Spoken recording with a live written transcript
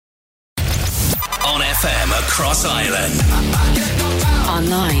On FM across Ireland.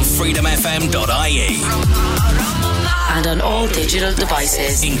 Online. freedomfm.ie. And on all digital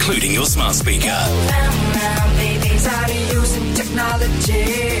devices, including your smart speaker.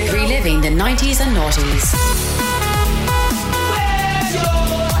 Reliving the 90s and noughties.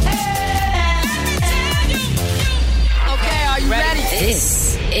 Okay, are you ready?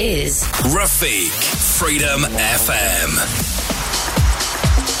 This is Rafiq, Freedom FM.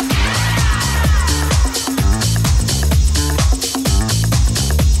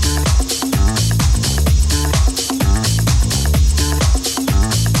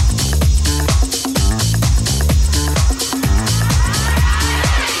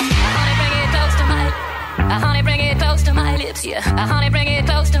 Yeah, honey, bring it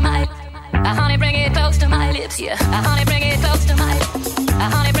close to my. Honey, bring it close to my lips. Yeah, honey, bring it close to my.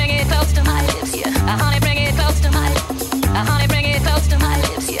 Honey, bring it close to my lips. Yeah, honey, bring it close to my. Honey, bring it close to my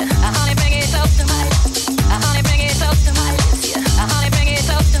lips. Yeah, honey, bring it close to my. Honey, bring it close to my lips. Yeah, honey, bring it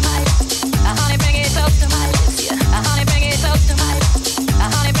close to my. Honey, bring it close to my lips. Yeah, honey, bring it close to my.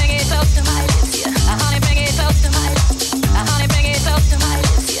 Honey, bring it close to my lips. Yeah, honey, bring it close to my. Honey, bring it close to my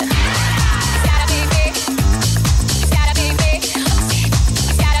lips. Yeah.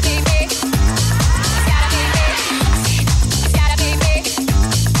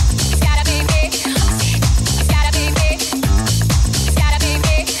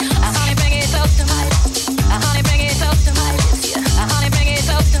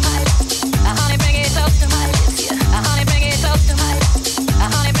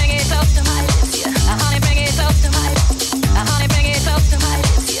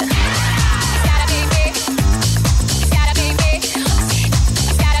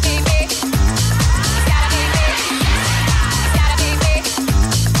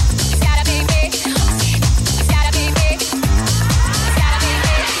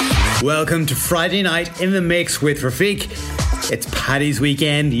 Welcome to Friday Night in the Mix with Rafiq. It's Paddy's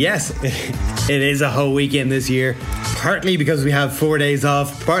weekend. Yes, it is a whole weekend this year. Partly because we have 4 days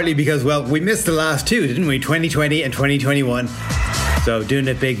off, partly because, well, we missed the last two, didn't we? 2020 and 2021. So doing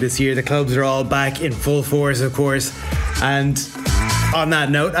it big this year. The clubs are all back in full force, of course. And on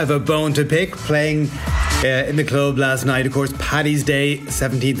that note, I have a bone to pick. Playing in the club last night, of course, Paddy's Day,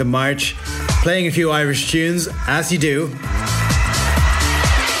 17th of March. Playing a few Irish tunes, as you do.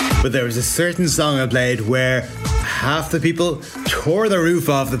 But there was a certain song I played where half the people tore the roof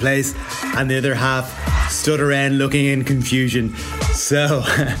off the place and the other half stood around looking in confusion. So,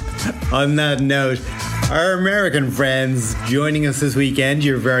 on that note, our American friends joining us this weekend,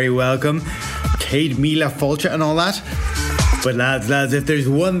 you're very welcome. Kate, Mila, Fulcha and all that. But lads, if there's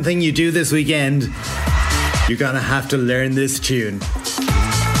one thing you do this weekend, you're gonna have to learn this tune.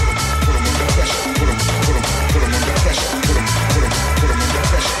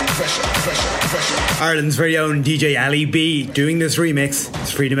 Ireland's very own DJ Ali B doing this remix.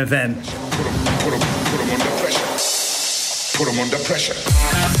 It's Freedom FM. Put 'em under pressure. Put 'em under pressure.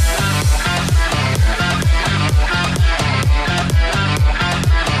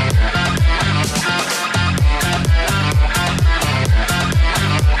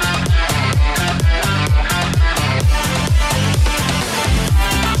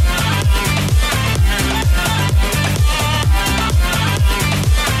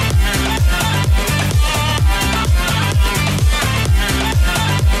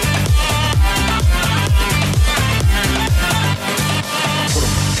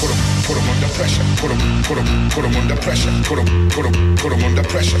 Put 'em under pressure. Put 'em under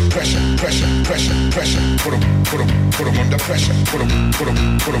pressure. Pressure. Put 'em under pressure. Put 'em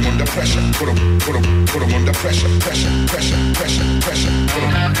under pressure. Put 'em under pressure. Pressure. Put 'em under pressure. Put 'em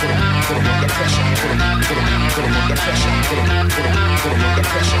under pressure. Put 'em under pressure. Put 'em under pressure. Put 'em under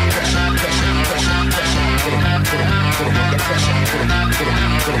pressure. Put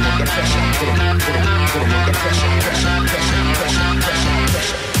 'em under pressure. Put 'em under pressure.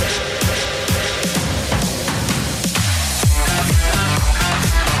 Pressure.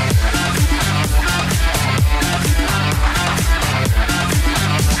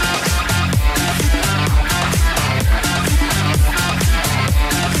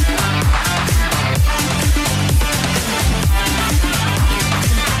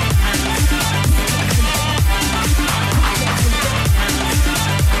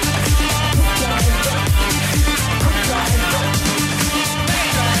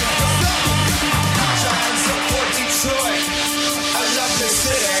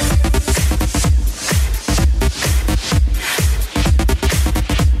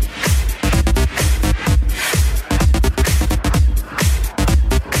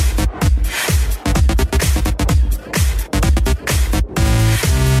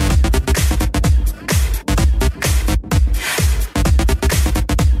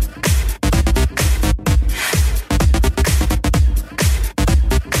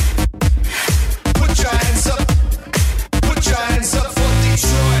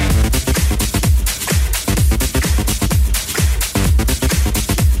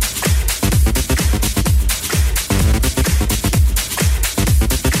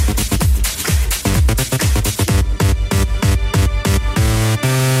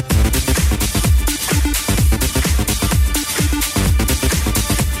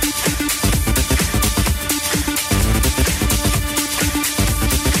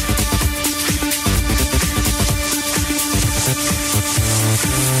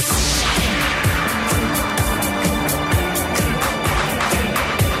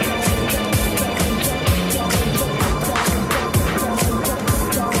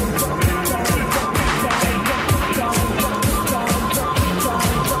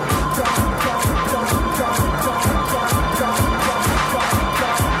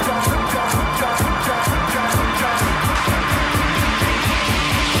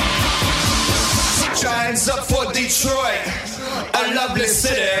 Hands up for Detroit, a lovely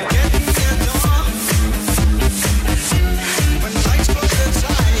city.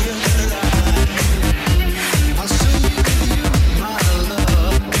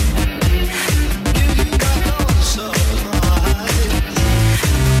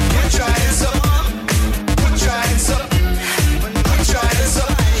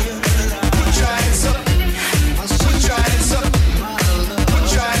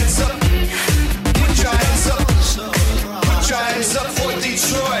 Up for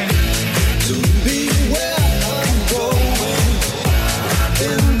Detroit.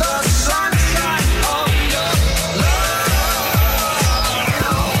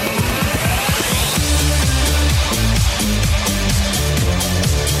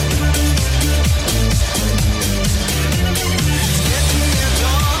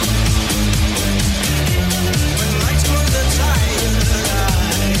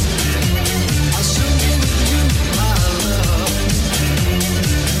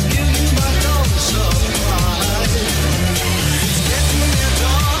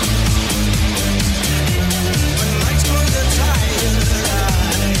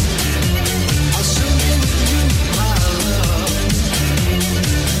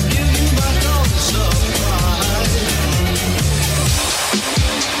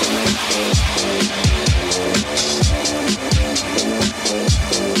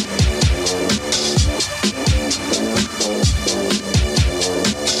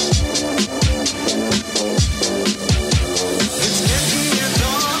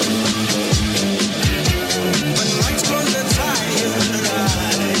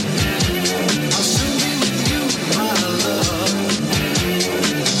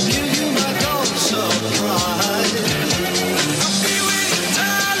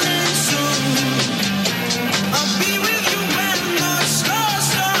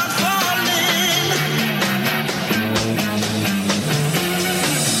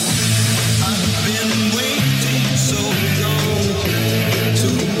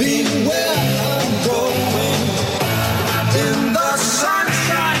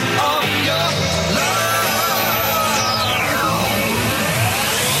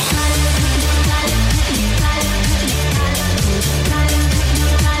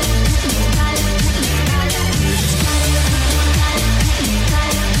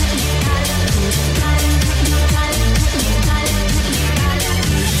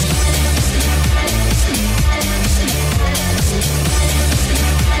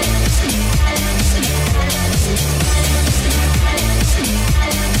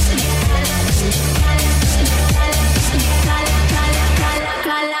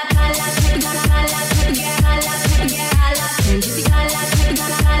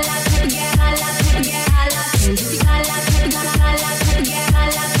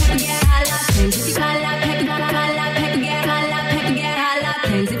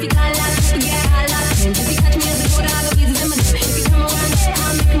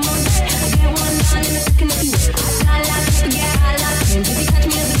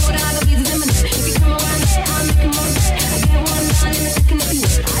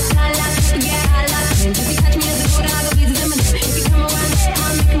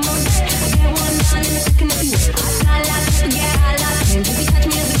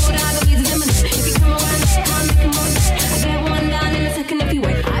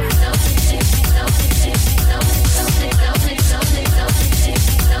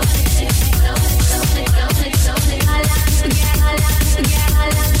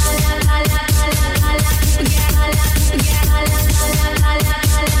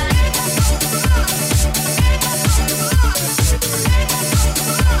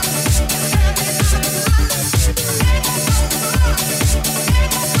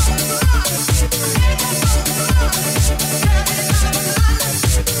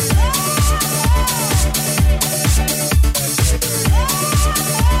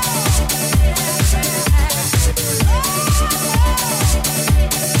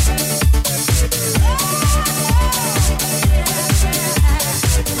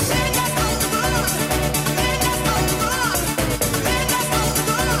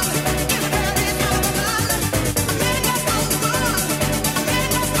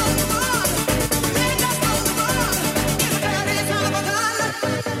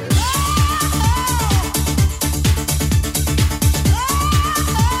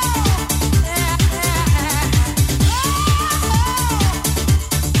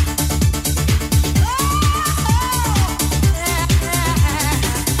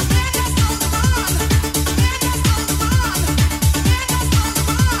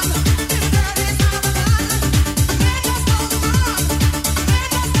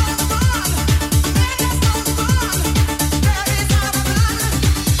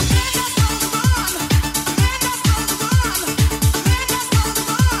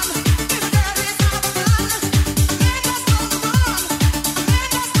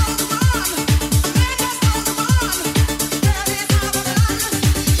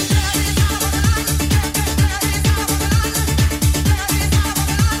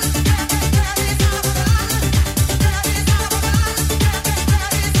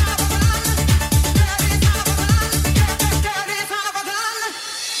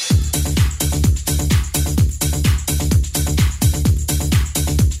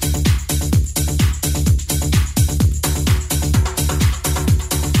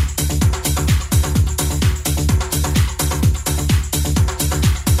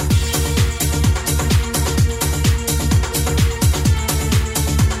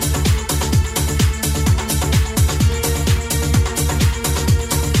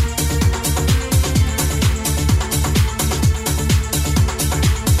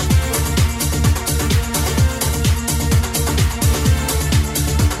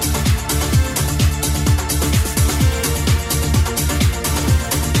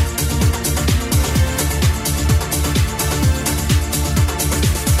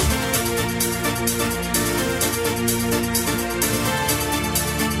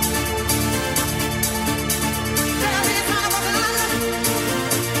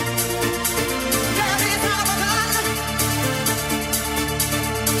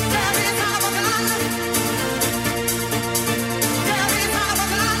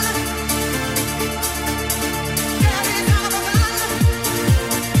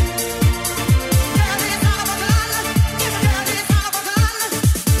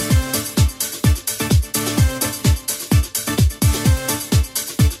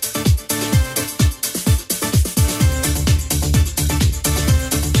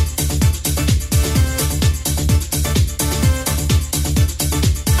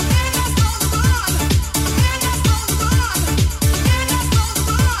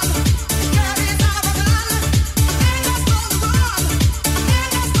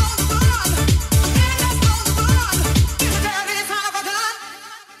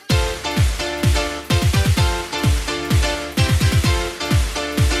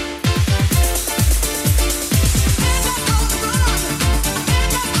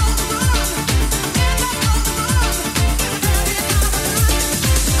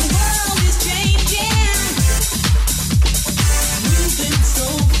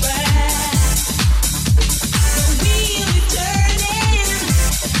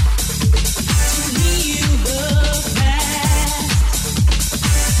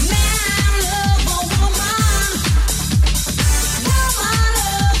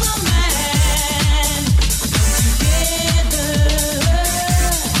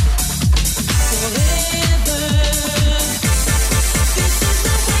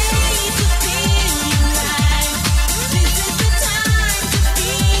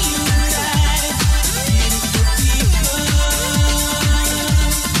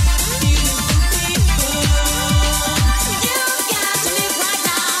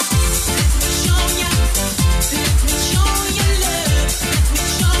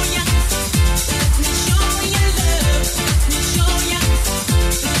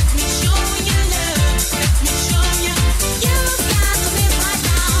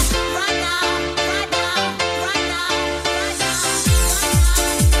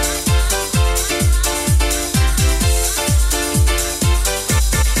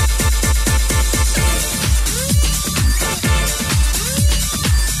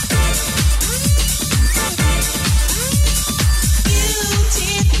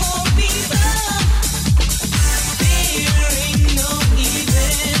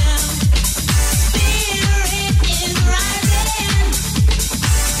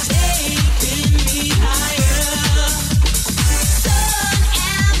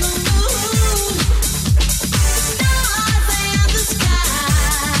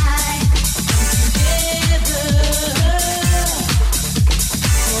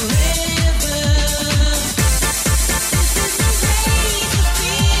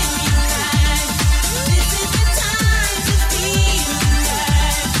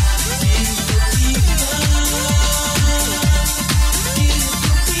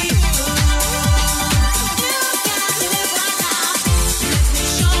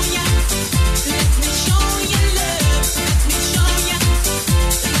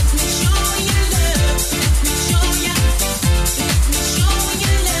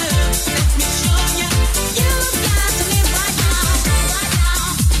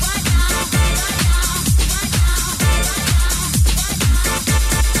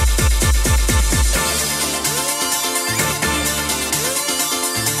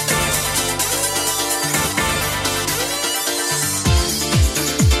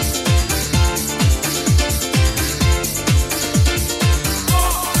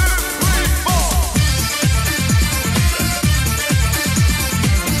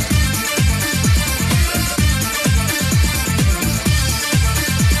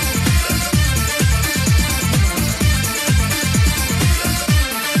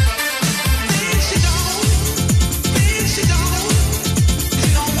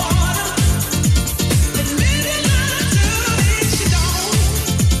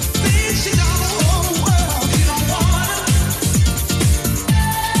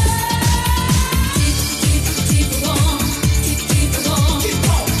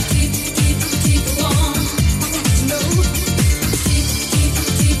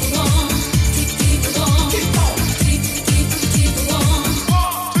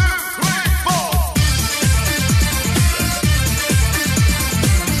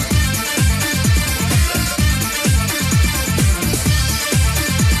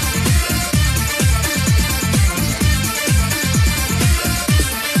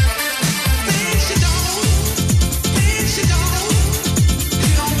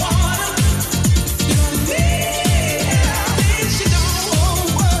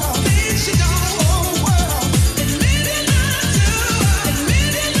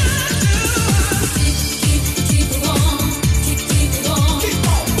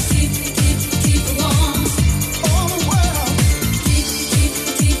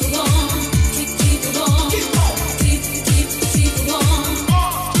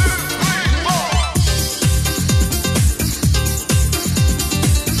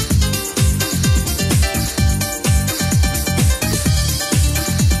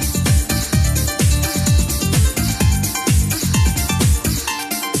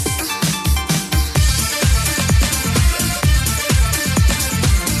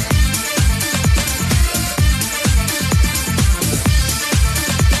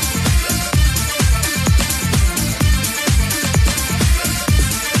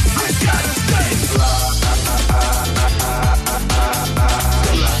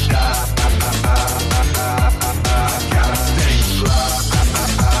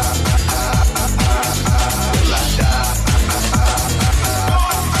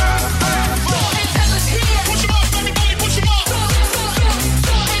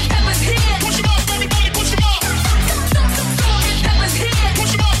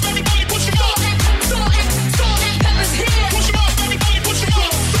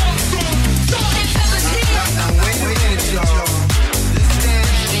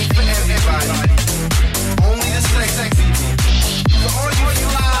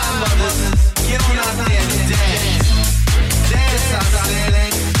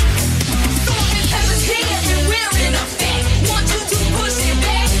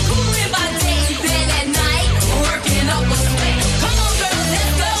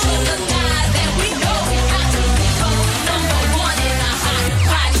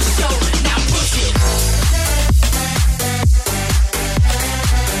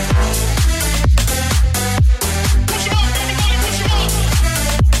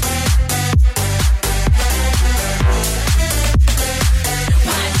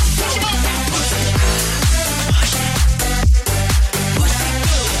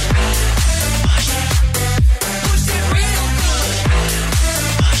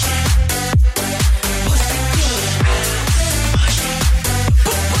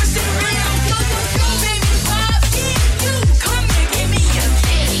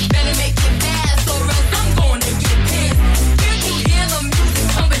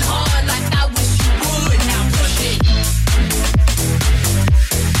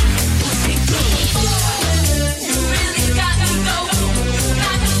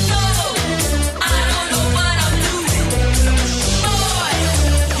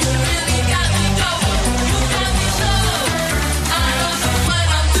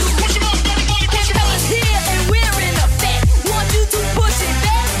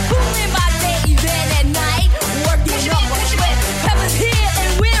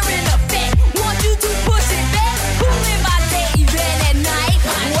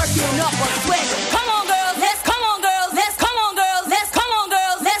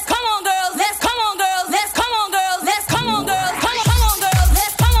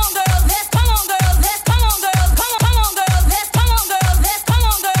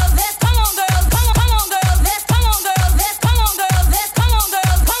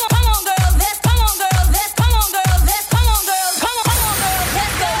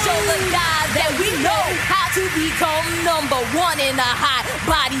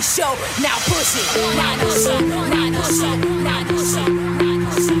 go. Now push it. Now push it. Now push it. Now push it. Now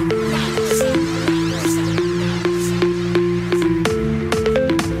push it.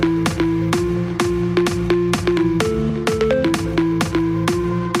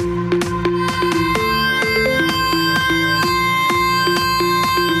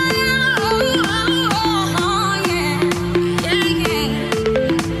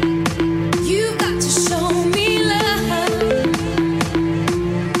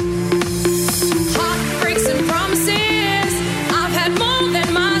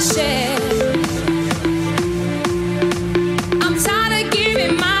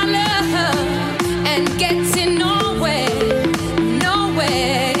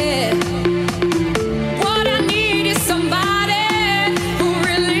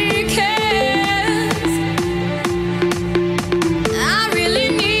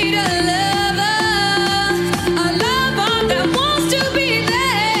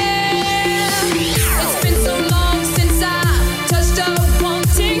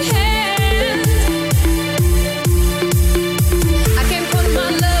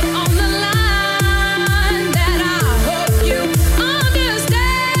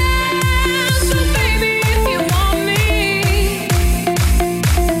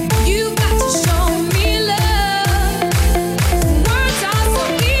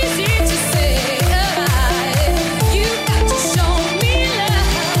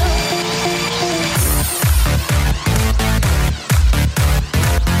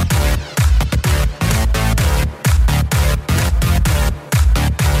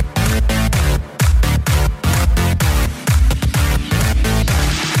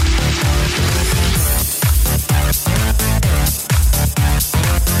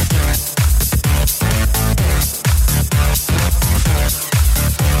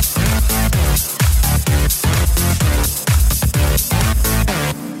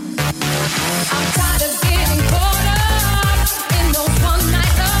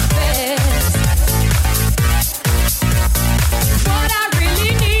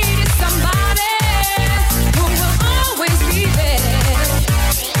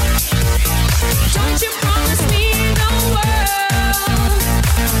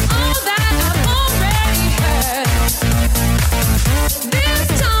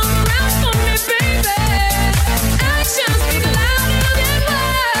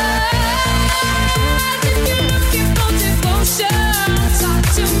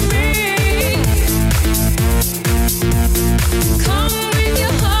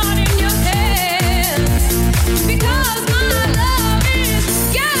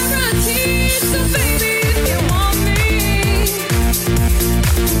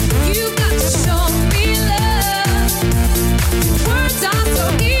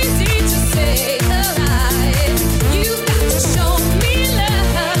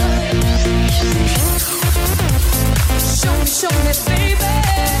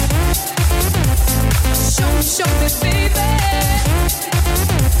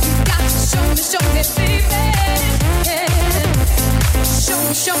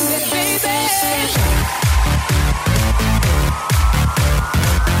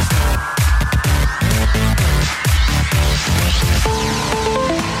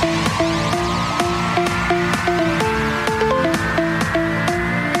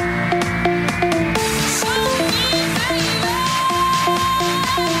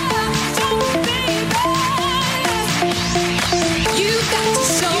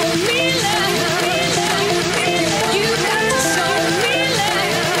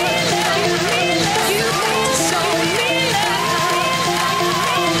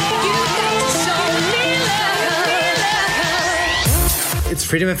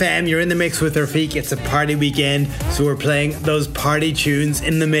 Freedom FM, you're in the mix with Rafiq. It's a party weekend, so we're playing those party tunes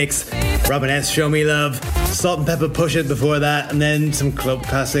in the mix. Robin S, Show Me Love, Salt and Pepper, Push It before that, and then some club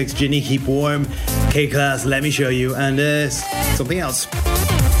classics, Ginny, Keep Warm, K-Class, Let Me Show You, and something else.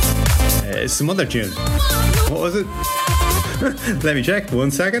 Some other tune. What was it? Let me check,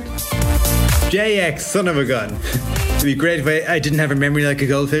 1 second. JX, Son of a Gun. It'd be great if I didn't have a memory like a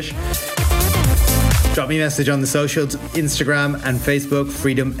goldfish. Drop me a message on the socials, Instagram and Facebook,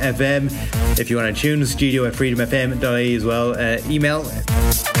 Freedom FM. If you want to tune the studio at freedomfm.ie as well, email.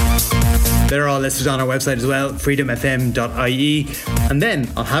 They're all listed on our website as well, freedomfm.ie. And then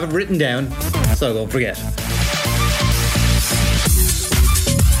I'll have it written down so I won't forget.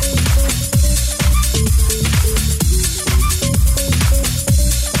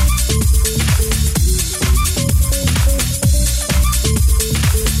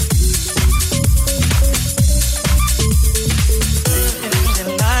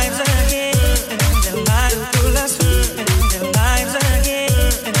 Lives again.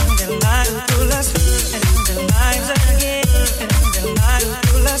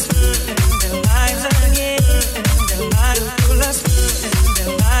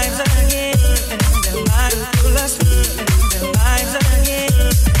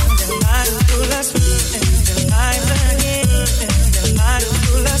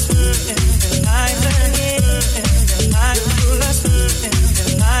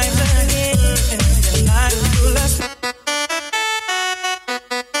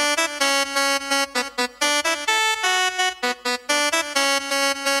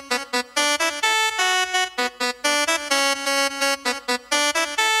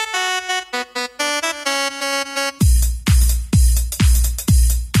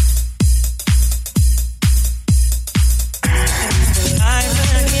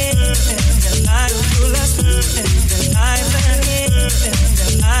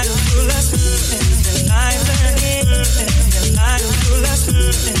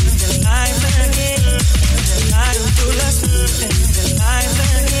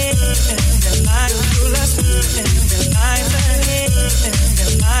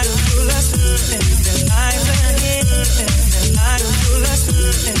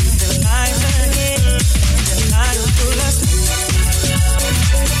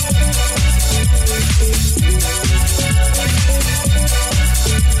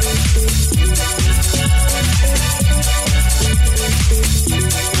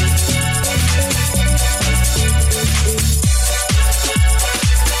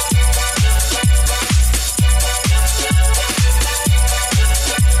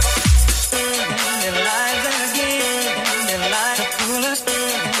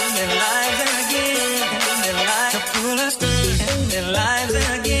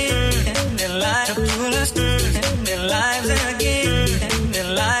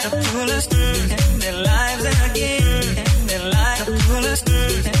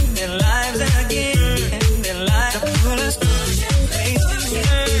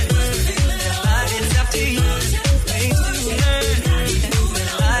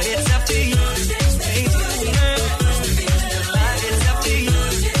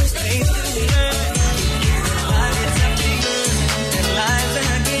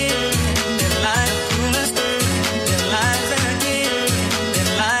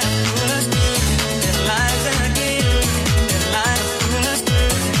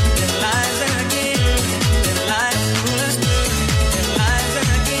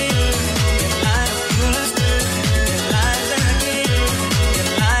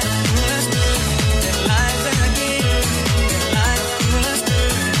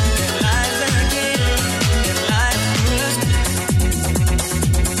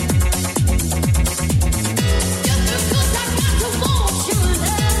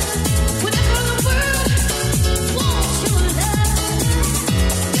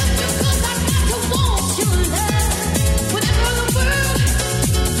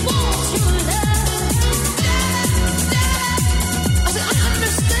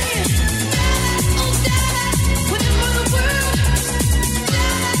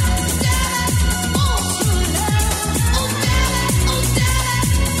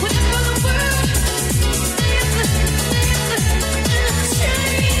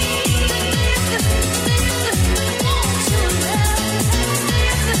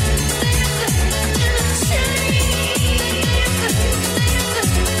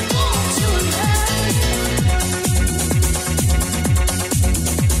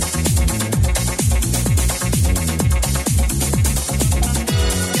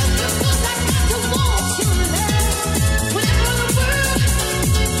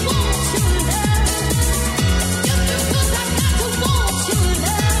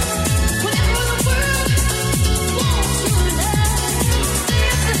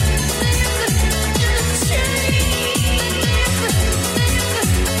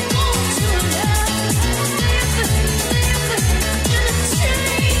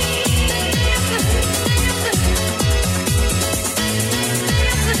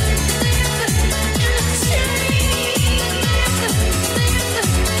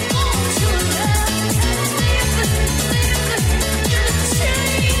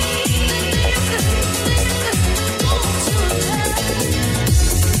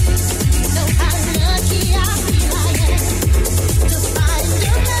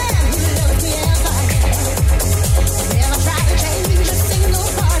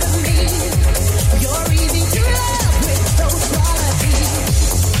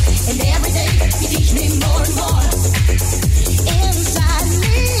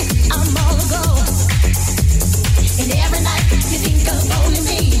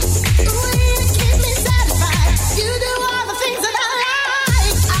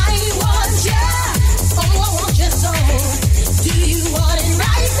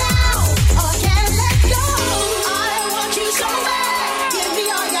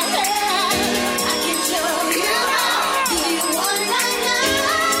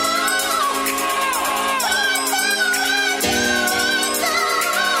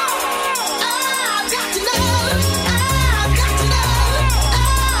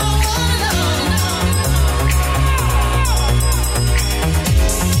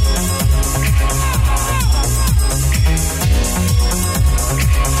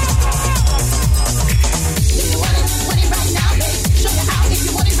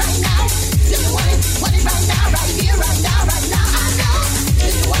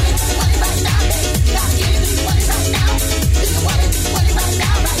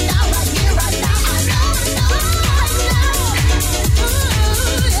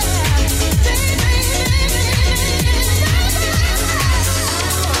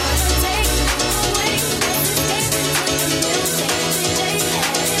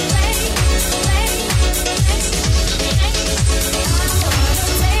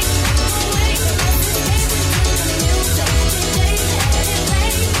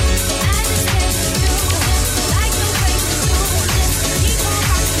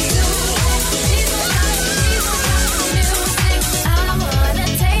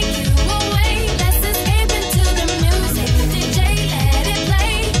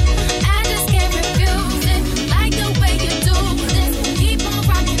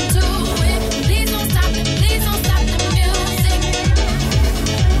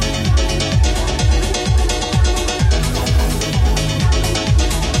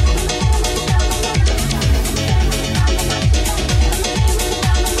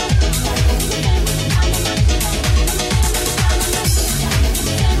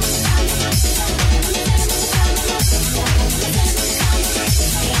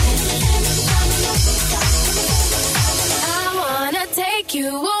 take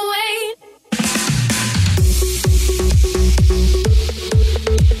you away.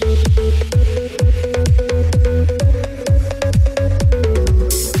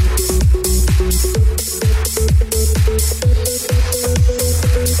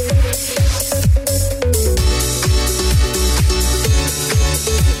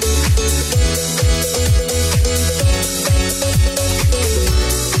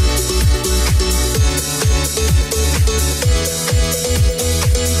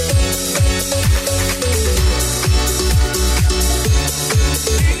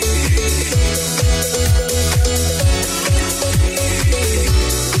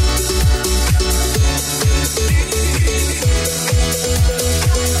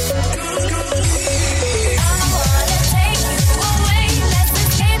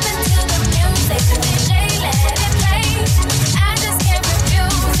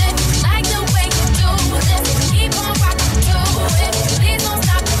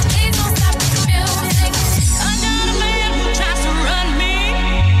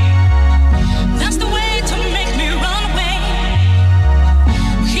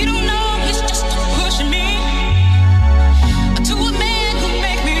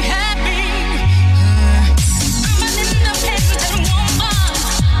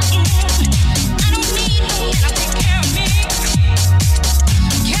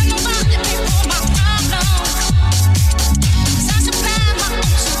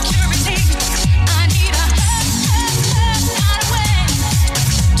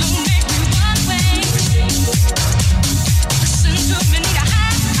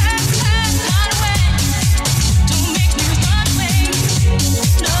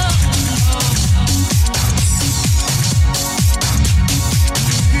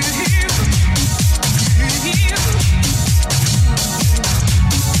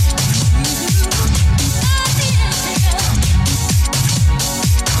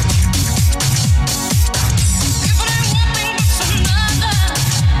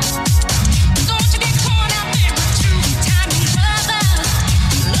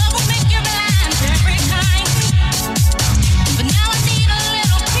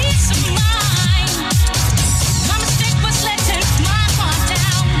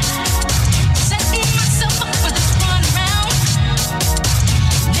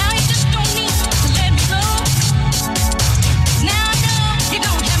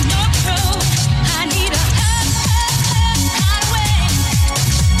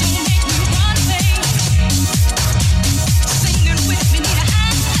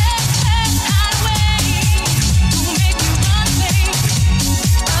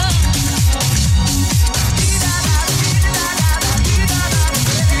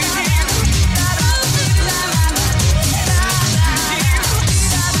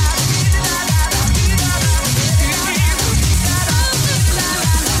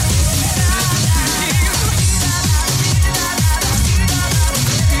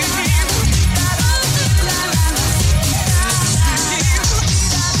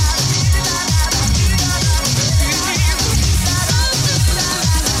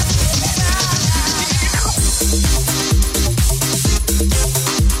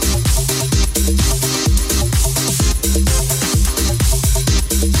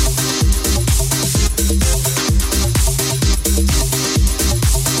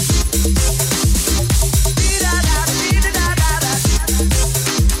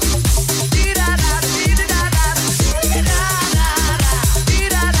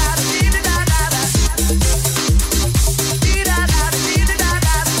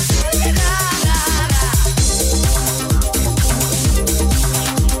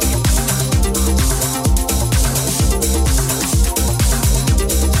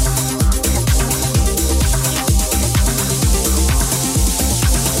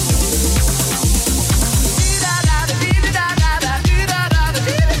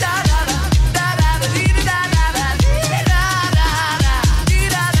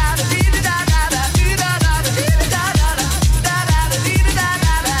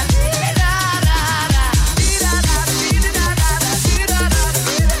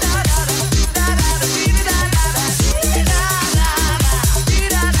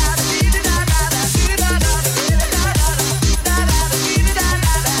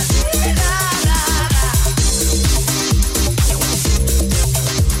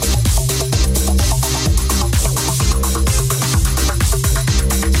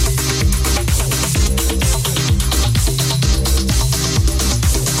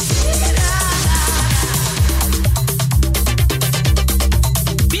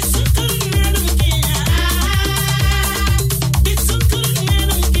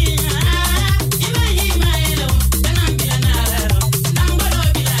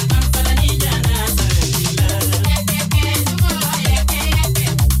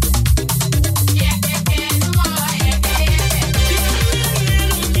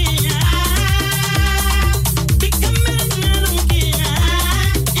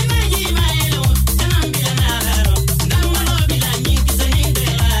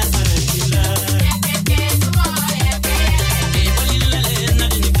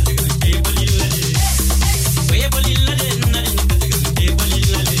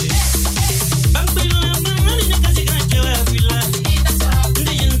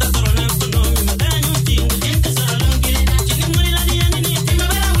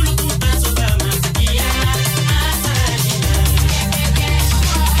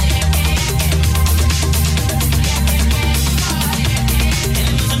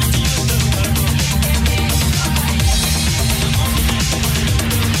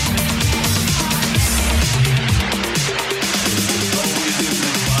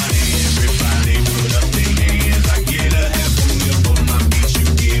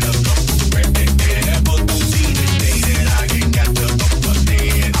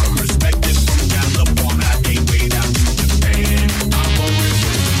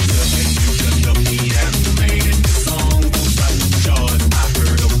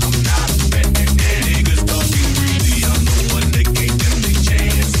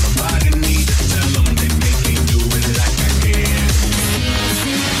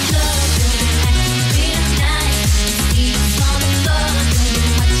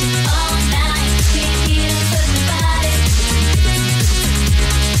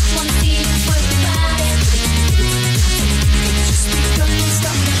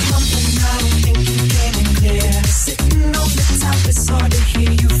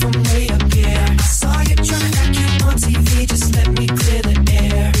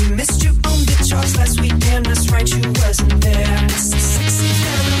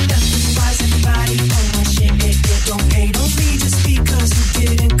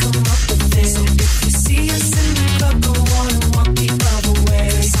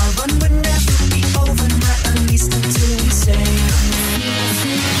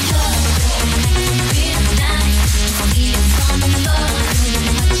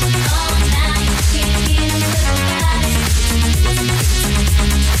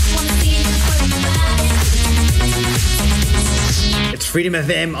 Freedom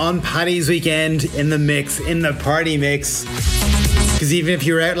FM on Paddy's weekend in the mix, in the party mix. Because even if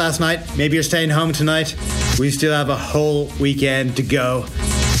you were out last night, maybe you're staying home tonight, we still have a whole weekend to go.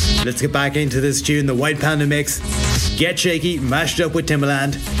 Let's get back into this tune, the White Panda mix. Get Shaky, mashed up with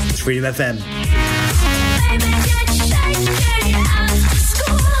Timbaland. It's Freedom FM.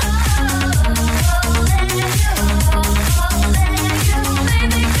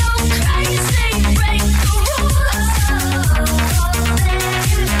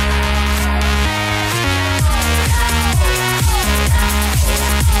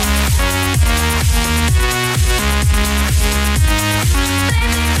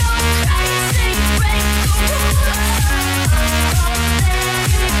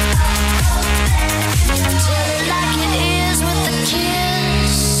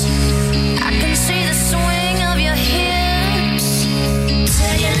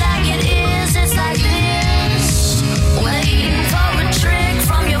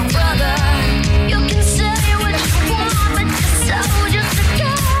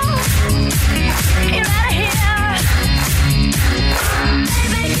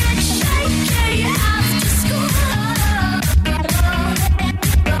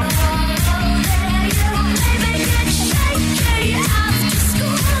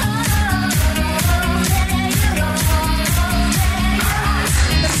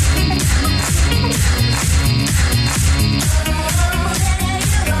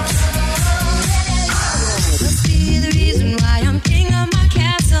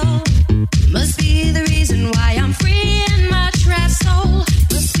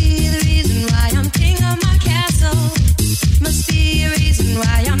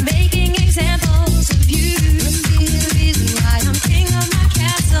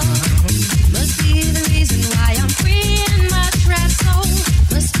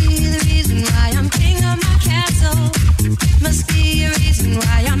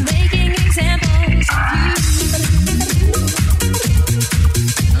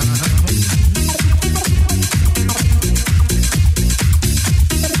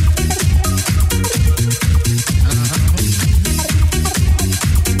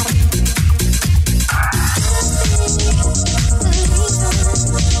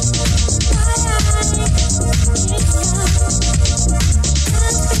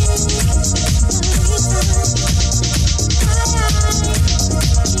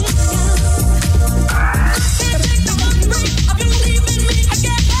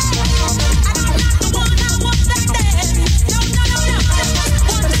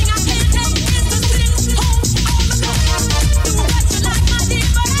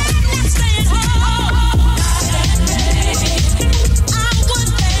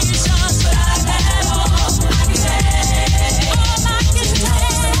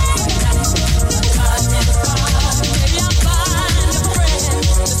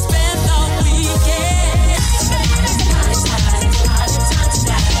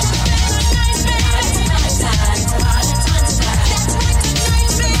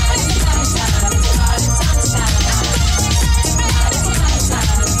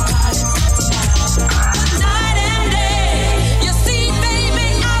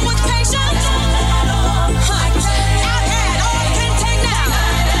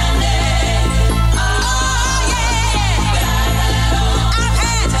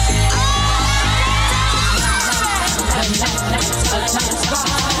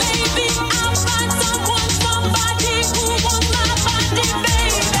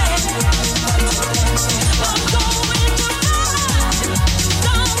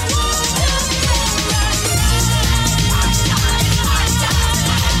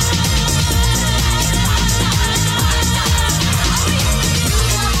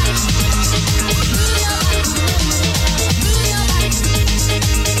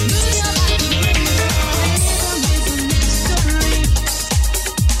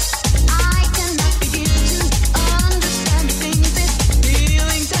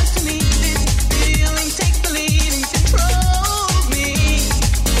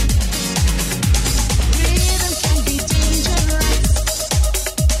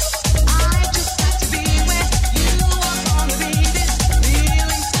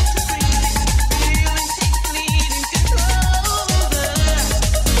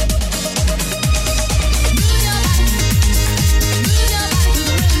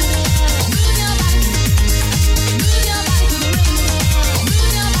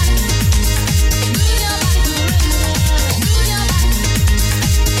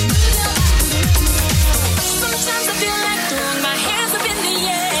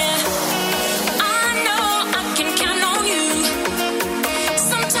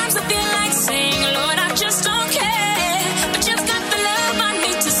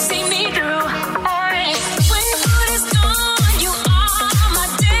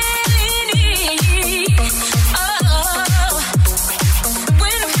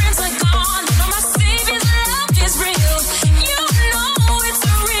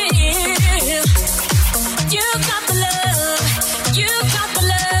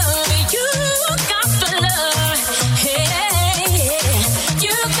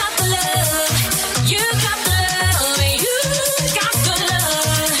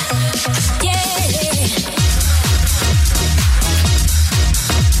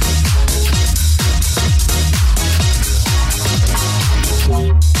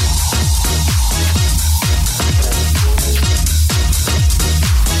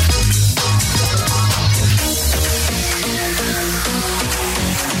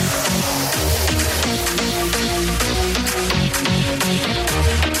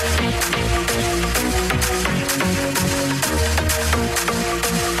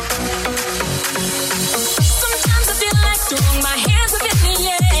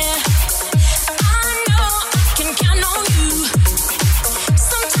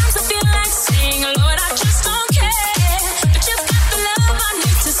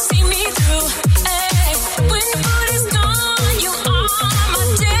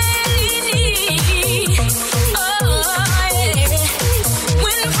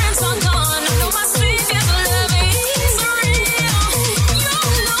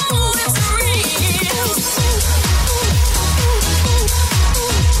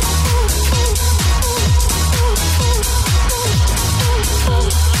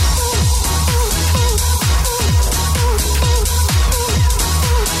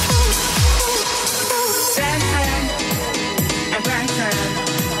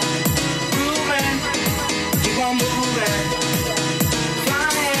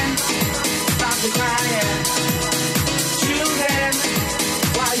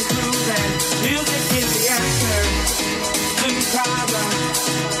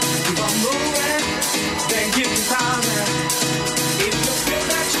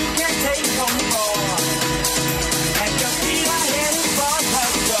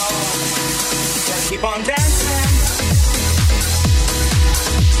 Keep on dancing.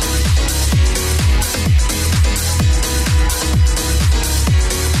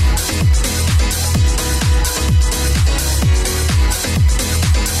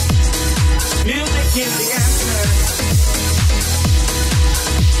 Music is the answer.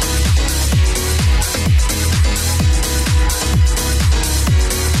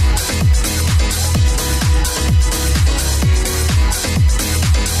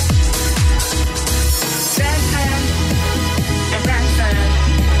 Dancing and dancing,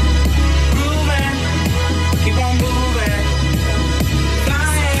 grooving, keep on moving,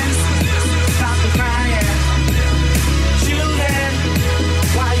 flying, stop the crying, shooting,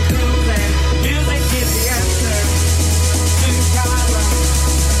 while you're cruising. Music is the answer to your problem.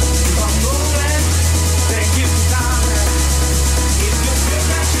 Keep on moving, then keep it solid. If you feel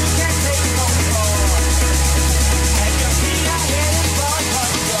that you can't take it no more, and your feet are headed for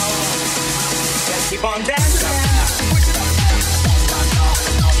control, just keep on dancing.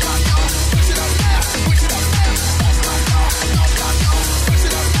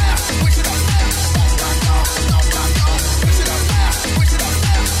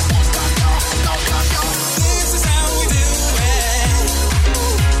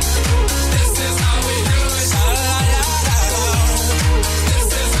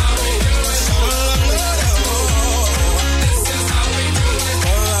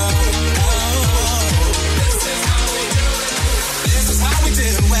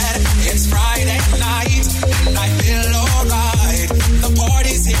 It's Friday night, and I feel alright. The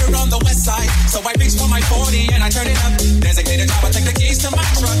party's here on the west side, so I reach for my 40 and I turn it up. Designated driver, take the keys to my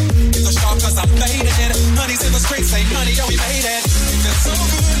truck. It's a sharp cause I'm faded. Honey's in the streets, say money, oh we made it. It feels so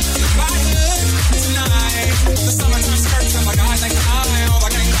good, right good tonight. The summertime skirts and my guys ain't high. All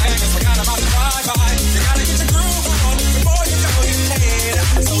the gangbangers forgot about the drive-by. You gotta get your groove on before you go get paid.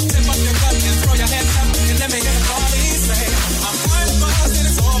 So tip up your butt and throw your hands up and let me hear the party say, I'm fine buzzed and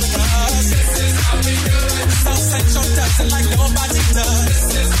it's all because this is how we do it. South Central does it like nobody does.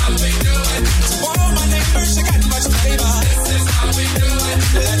 This is how we do it. To all my neighbors, you got much flavor. This is how we do it.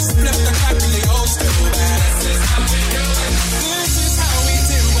 Let's flip the crack in the old school, man. This is how we do it. This is how we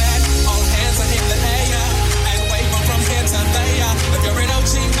do it. All hands are in the air and wave from here to there. If you're an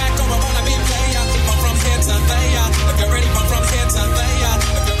OG Mac or a wannabe player, keep on from here to there. If you're ready from here to there.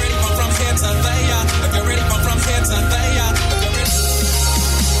 If you're ready from here to there. If you're ready from here to there. If you're ready.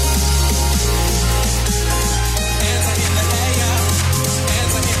 Hands are in the air.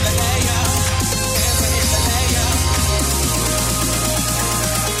 Hands are in the air. Hands are in the air.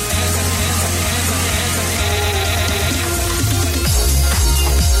 Hands are in the air.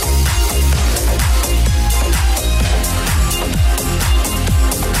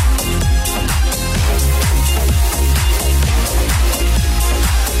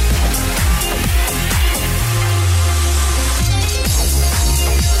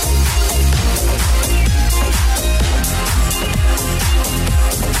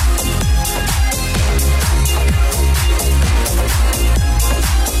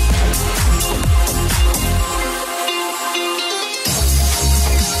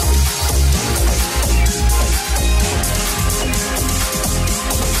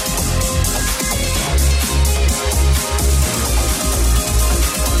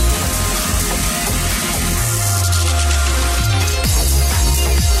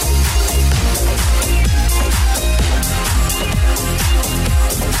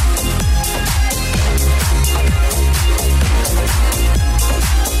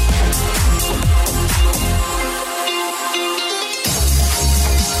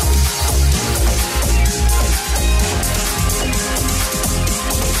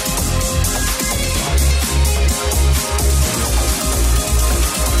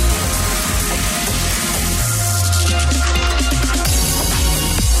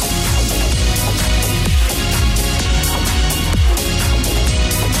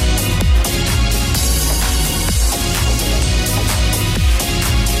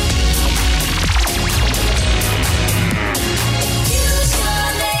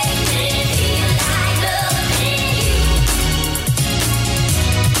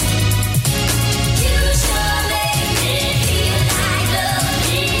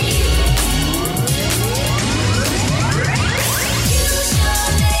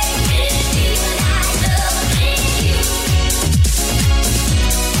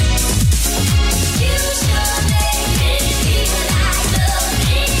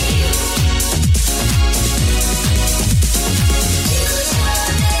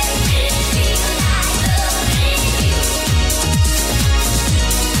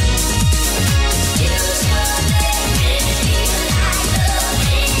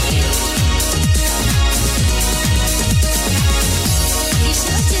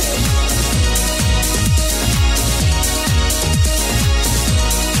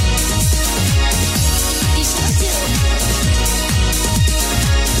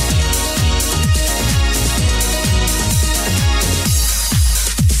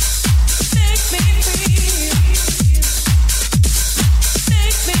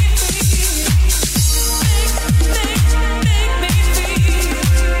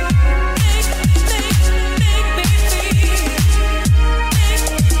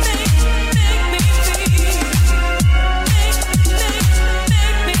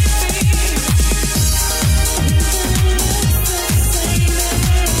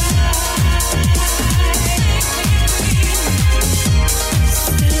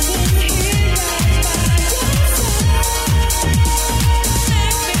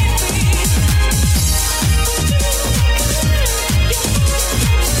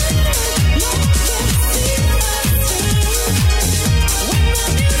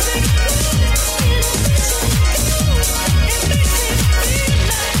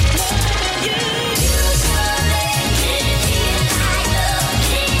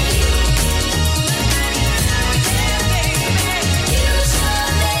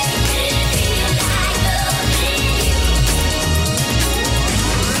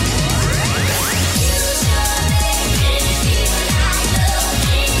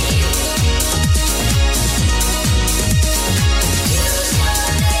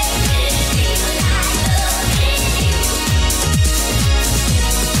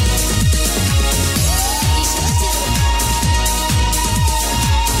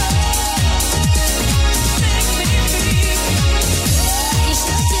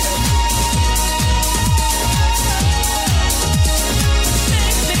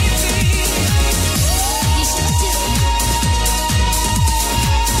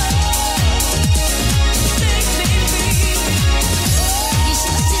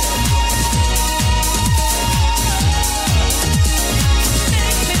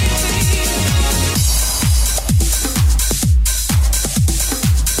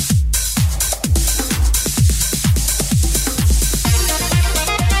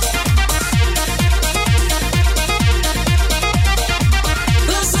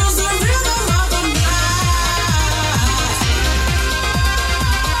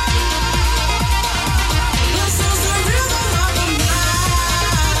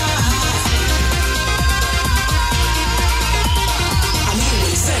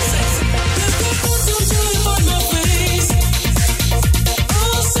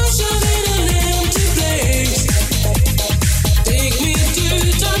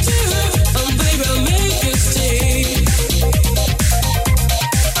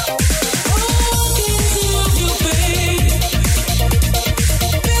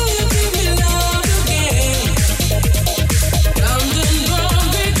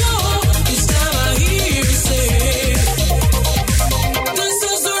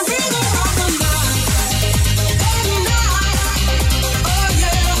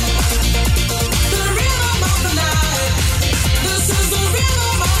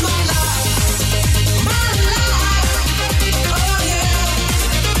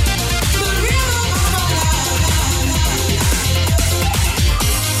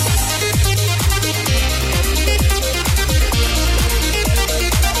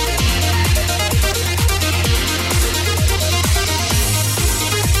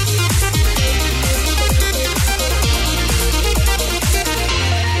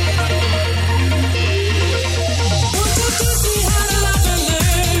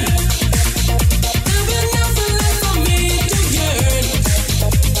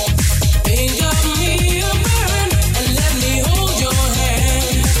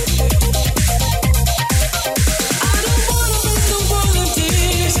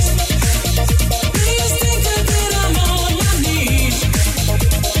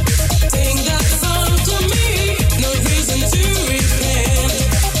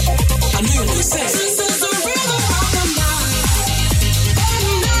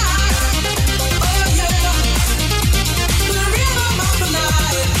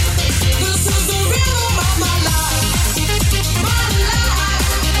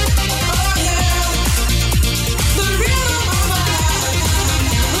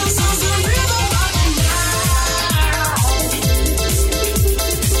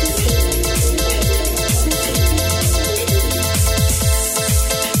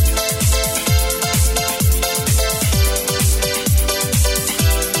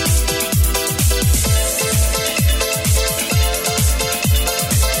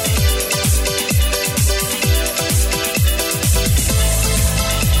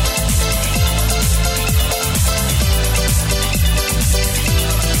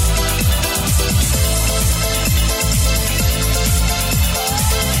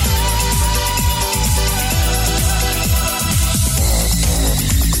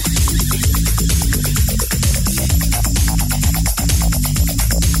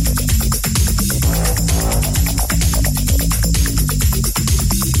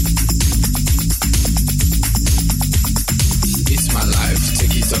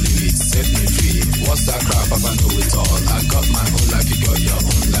 take it or leave it, set me free. What's that crap? Papa know it all. I got my own life, you got your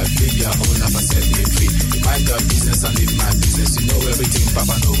own life. Live your own life and set me free. Mind your business and live my business. You know everything,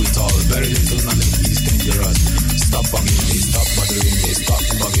 Papa know it all. Very little knowledge is dangerous. Stop bugging me, stop bothering me, stop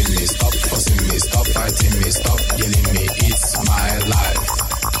bugging me, stop fussing me, stop fighting me, stop yelling me. It's my life.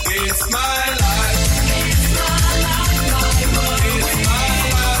 It's my life. It's my life, my boy. It's my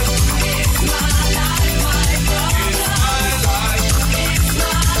life. It's my life, my boy. It's my life. It's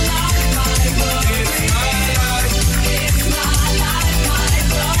my life, my boy. It's my life. It's my life, my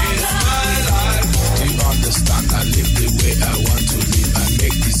boy. It's my life. Do you understand? I live the way I want to live. I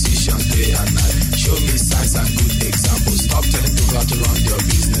make decisions day and night. Show me signs and good examples. Stop telling people how to run your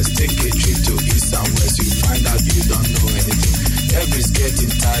business. Take a trip to east and west. You find out you don't know anything. Everybody's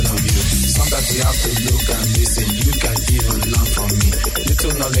getting tired of you. Sometimes we have to look and listen. You can even learn from me.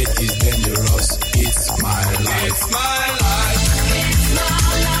 Little knowledge is dangerous. It's my life. It's my life. It's my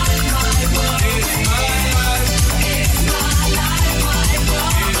life, my boy. It's my life. It's my life, my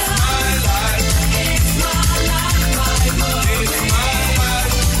boy. It's my life. It's my life, my boy. It's my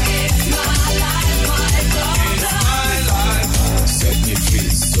life. It's my life, my boy. It's my life. Set me free,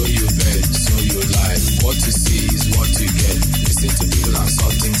 so you bet, so you lie. What you see is what you get. Listen to people and saw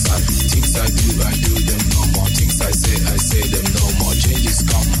things I do them no more. Things I say them no more. Changes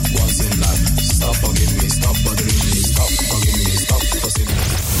come once in life. Stop bugging me, stop bothering me, stop bugging me, stop fussing me.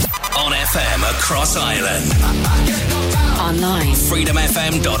 On FM across Ireland. Online.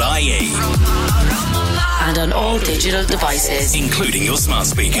 freedomfm.ie. And on all digital devices. Including your smart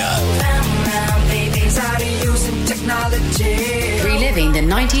speaker. Reliving the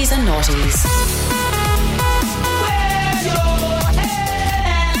 90s and noughties.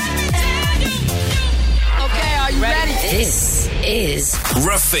 Okay, are you ready? This is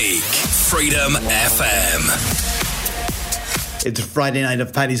Rafiq, Freedom FM. It's Friday night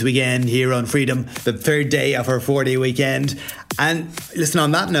of Paddy's weekend here on Freedom, the third day of our 4-day weekend. And listen,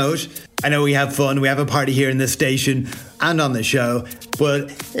 on that note, I know we have fun, we have a party here in this station and on the show,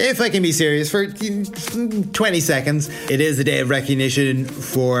 but if I can be serious for 20 seconds, it is a day of recognition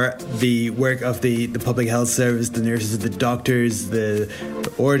for the work of the public health service, the nurses, the doctors, the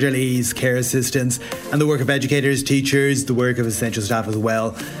orderlies, care assistants, and the work of educators, teachers, the work of essential staff as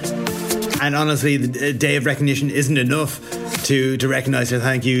well. And honestly, the day of recognition isn't enough to recognise or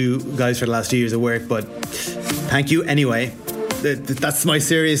thank you guys for the last 2 years of work, but thank you anyway. That's my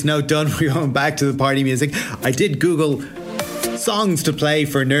serious note done. We're going back to the party music. I did Google songs to play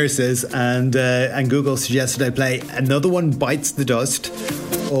for nurses, and Google suggested I play Another One Bites the Dust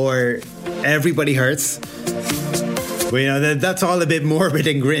or Everybody Hurts. Well, you know, that's all a bit morbid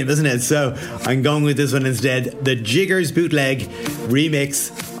and grim, isn't it? So I'm going with this one instead. The Jiggers bootleg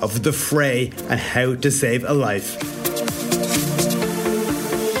remix of The Fray and How to Save a Life.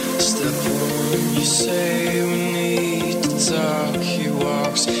 Step one, you say we need to talk. He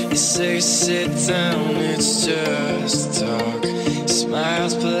walks, you say sit down, it's just talk. He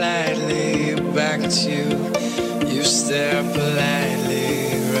smiles politely back at you. You stare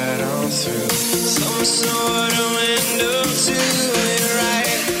politely right on through some sort of window to your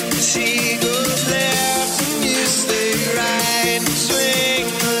right. He goes left and you stay right. Between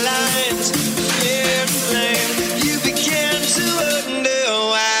the lines, fear and flame. You begin to wonder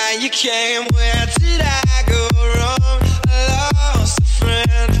why you came. Where did I go wrong? I lost a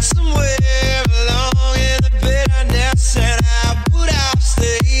friend somewhere along in the bitterness, and I would have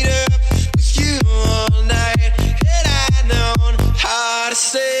stayed up with you all night had I known how to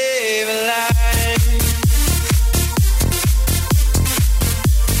save a life.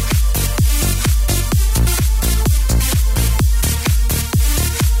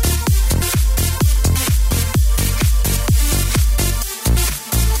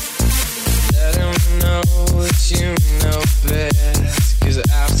 Let him know what you know best, 'cause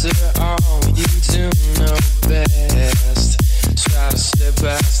after all you do know best. Try to slip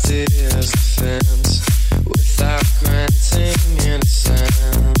past his defense without granting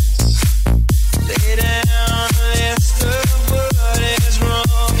innocence.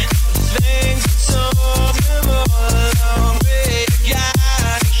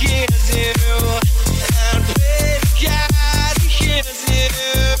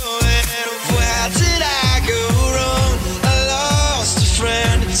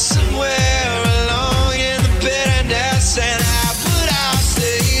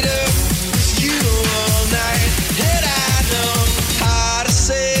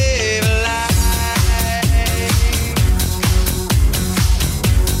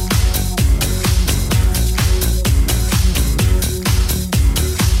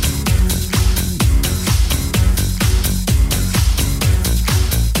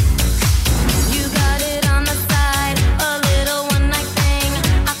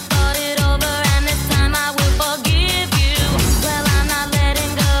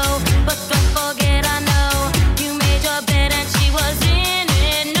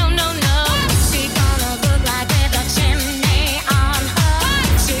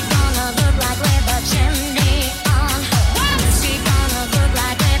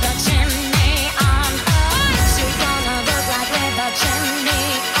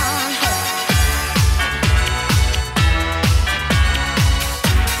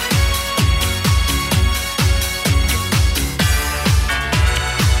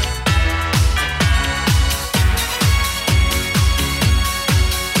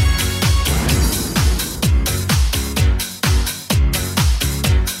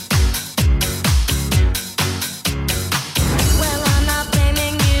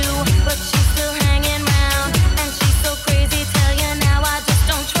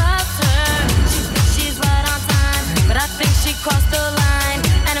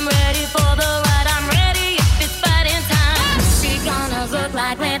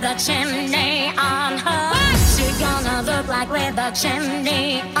 the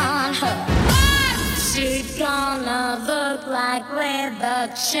chimney on her. She gonna look like with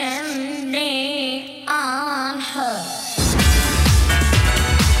the chimney on her.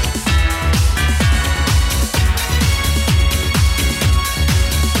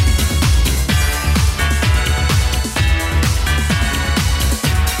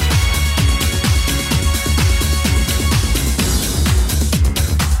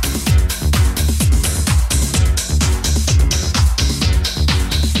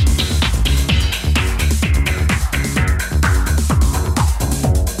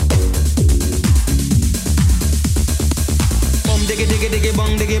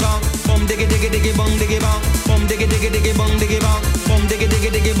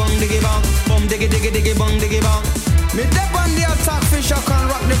 Me dip on the attack, fish, I can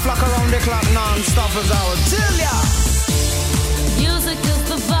rock the flock around the clock non-stop as I would tell ya. Music is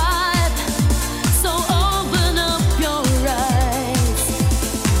the vibe, so open up your eyes.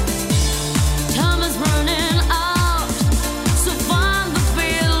 Time is running out, so find the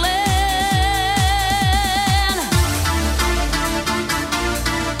feeling.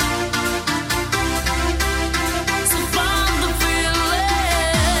 So find the feeling.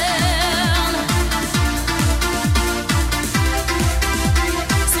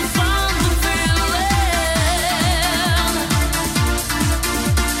 So find the feeling.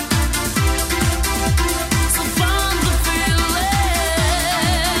 So find the feeling.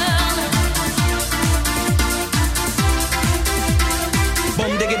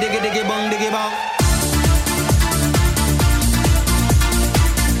 Bum diggy diggy diggy bong diggy bong.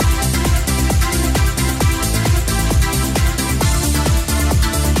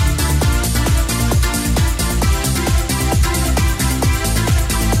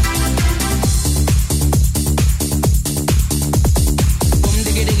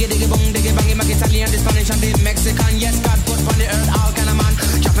 Bum diggy diggy diggy bong diggy bang. Make Italian, the Spanish and the Mexican. Yes, God put on the earth all kind of man.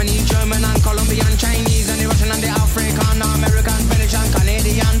 Japanese, German and Colombian, Chinese and the Russian and the African, American, Venetian,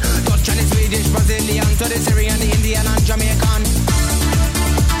 Canadian, Dutch and the Swedish, Brazilian, to the Syrian, the Indian and Jamaican.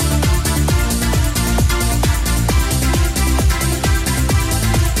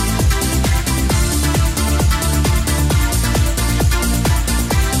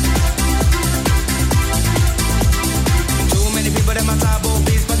 Too many people them a talk about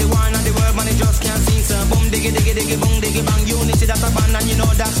peace, but the war and the world, man, they just can't see. So boom diggy diggy diggy boom diggy bang. Unity that's a band and you know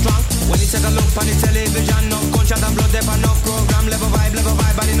that's strong. When you take a look on the television, no gunshot and blood, there for no program, level vibe,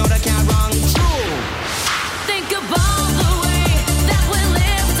 and you know that can't wrong. True. Think about the way that we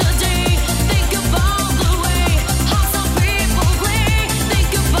live today. Think about the way how some people play.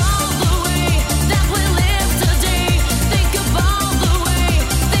 Think about the way that we live today. Think about the way.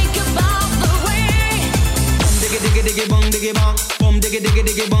 Think about the way. Bum diggy diggy diggy bong diggy bong. Bum diggy diggy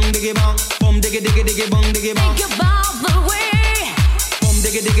diggy bong diggy bong. Bum diggy diggy diggy bong diggy bong. Think about the way. Bum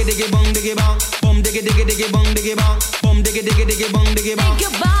diggy diggy diggy bong diggy bong. Bum diggy diggy diggy bong diggy bong. Bum diggy diggy diggy bong diggy bong.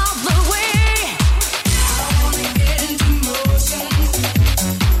 Think about the way.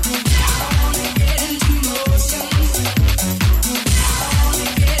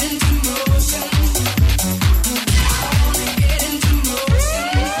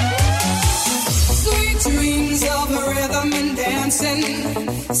 Sweet dreams of rhythm and dancing,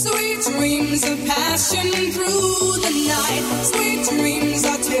 sweet dreams of passion through the night, sweet dreams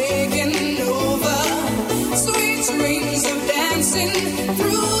are taking over, sweet dreams of dancing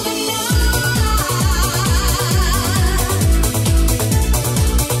through the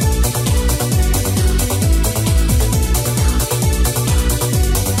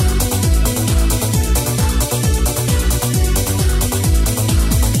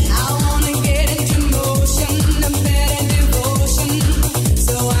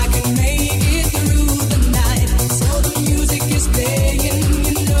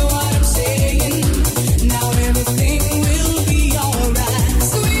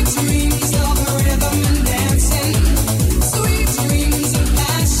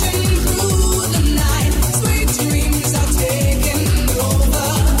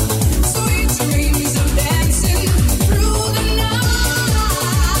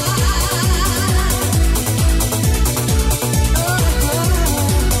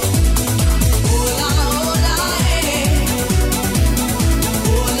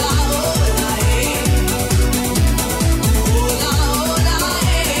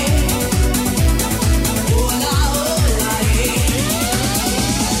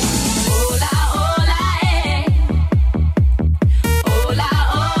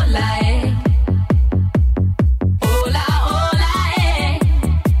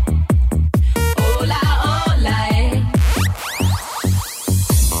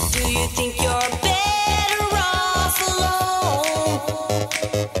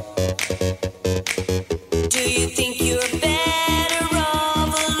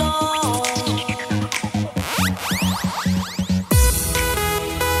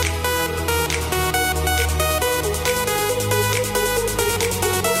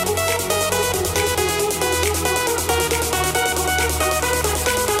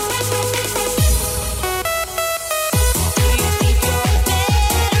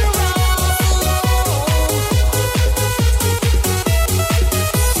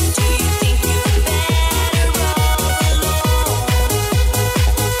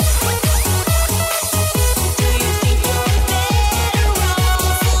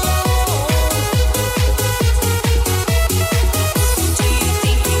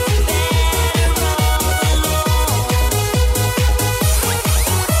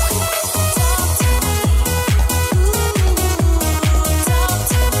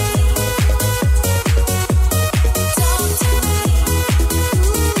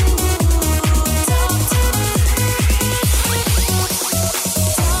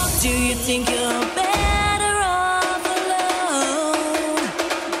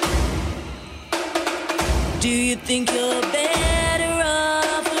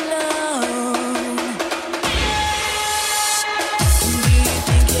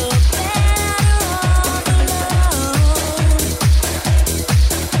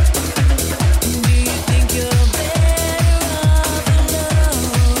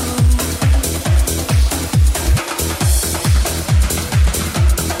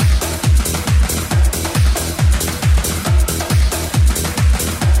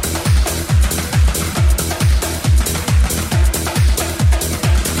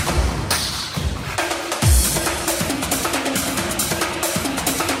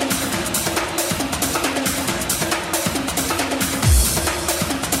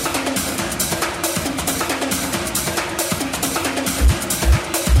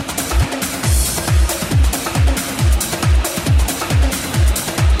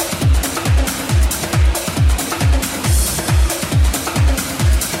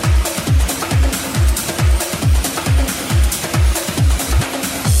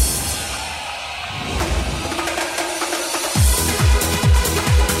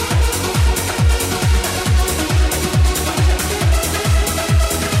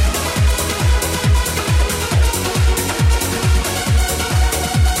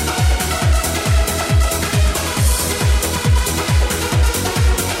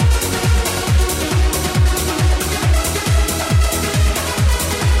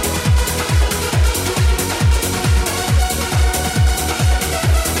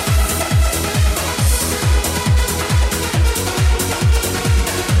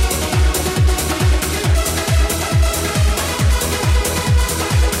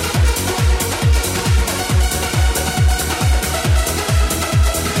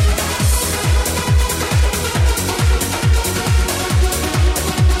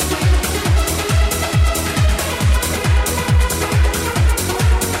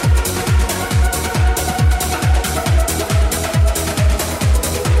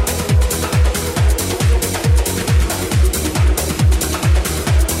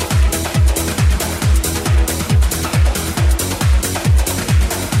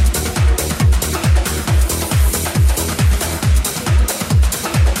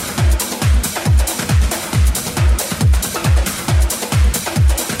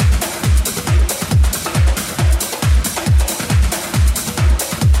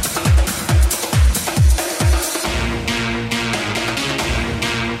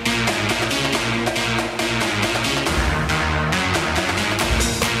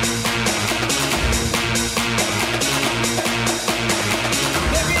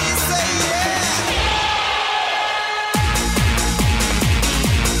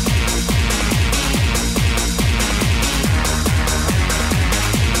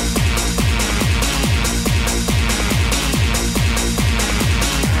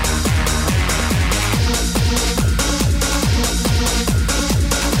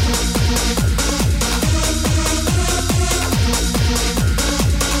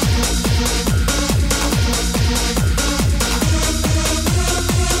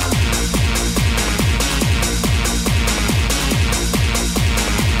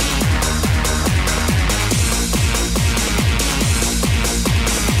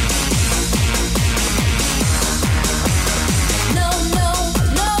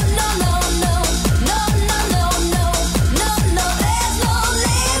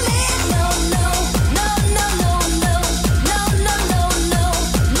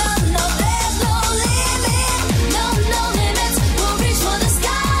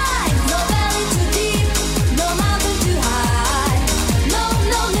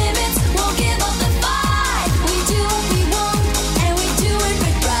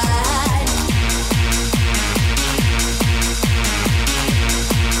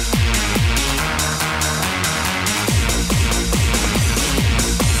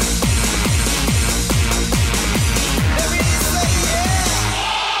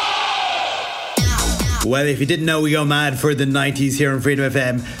Well, if you didn't know, we go mad for the 90s here on Freedom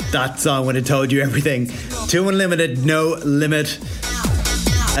FM. That song would have told you everything. 2 Unlimited, No Limit.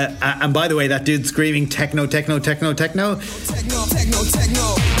 And by the way, that dude screaming techno.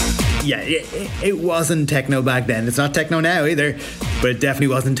 Yeah, it wasn't techno back then. It's not techno now either, but it definitely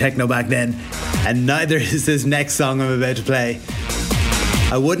wasn't techno back then. And neither is this next song I'm about to play.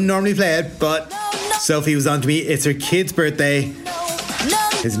 I wouldn't normally play it, but Sophie was on to me. It's her kid's birthday.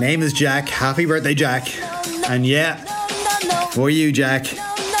 His name is Jack. Happy birthday, Jack. And yeah, for you, Jack,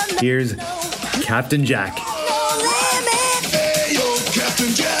 here's Captain Jack. Hey, yo,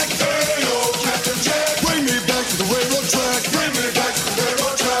 Captain Jack. Hey, yo, Captain Jack. Bring me back to the railroad track. Bring me back to the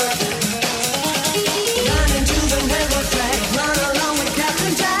railroad track. Run into the railroad track. Run along with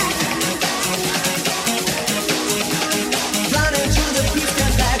Captain Jack. Run into the beach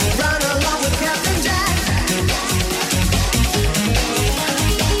and back. Run along with Captain Jack.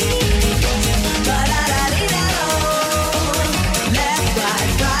 Left, right, left. Run along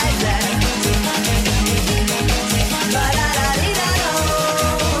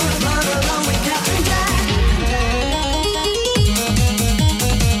with Captain Jack.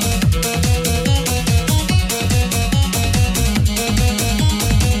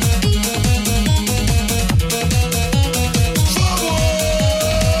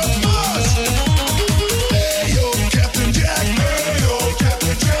 Hey, yo, Captain Jack. Hey, yo,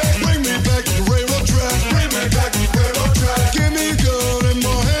 Captain Jack. Bring me back to the railroad track. Bring me back to the railroad track. Give me a gun in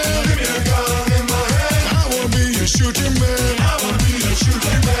my hand. Give me a gun in my hand. I wanna be your shooting man. I wanna be your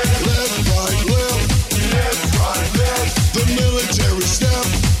shooting man. Left, right, left. Left, right, left. The military step.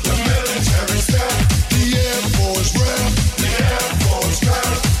 The military step. The Air Force rap. The Air Force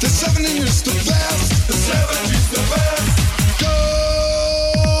rap. The 70 is the best. The 70 is the best. Go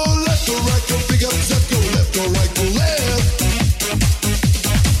left or right, go big up, step, go left or right, go left.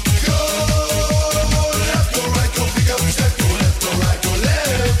 Go left or right, go big up, step, go left or right, go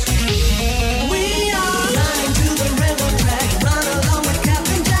left. We are running to the railroad track. Run along with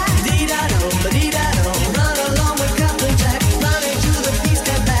Captain Jack. Dee-da-do, ba-dee-da-do. Run along with Captain Jack. Running to the beach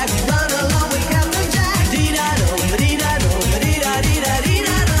and back. Run along with Captain Jack. Dee-da-do, ba-dee-da-do,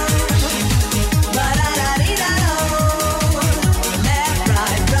 ba-dee-da-dee-da-dee-da-do. Ba-da-da-dee-da-do. Left,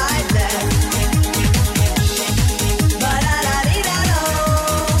 right, left. Ba-da-da-dee-da-do.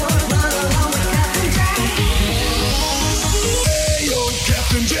 Run along with Captain Jack. Hey, yo,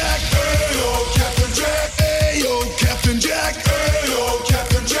 Captain Jack. Hey, yo, Captain Jack. Hey, yo, Captain Jack. Hey, yo,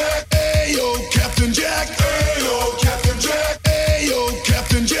 Captain Jack. Hey, yo, Captain Jack. Hey, yo, Captain Jack. Hey, yo,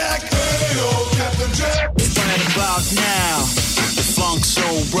 Captain Jack. Hey, yo, Captain Jack. Right about now, the Funk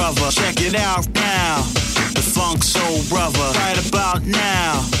Soul Brother. Check it out now, the Funk Soul Brother. Right about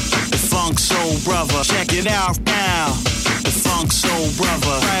now, the Funk Soul Brother. Check it out now, the Funk Soul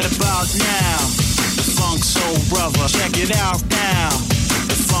Brother. Right about now, the Funk Soul Brother. Check it out now,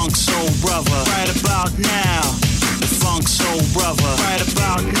 the Funk Soul Brother. Right about now, the Funk Soul Brother. Right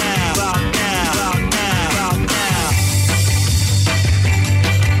about now, about now, about now, about now.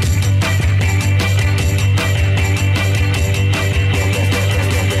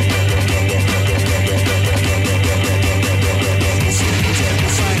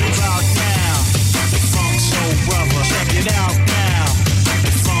 Right about now, the Funk Soul Brother. Check it out now,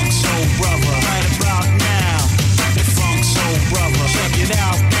 the Funk Soul Brother. Right about now, the Funk Soul Brother. Check it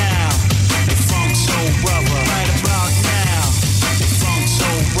out now, the Funk Soul Brother. Right about now, the Funk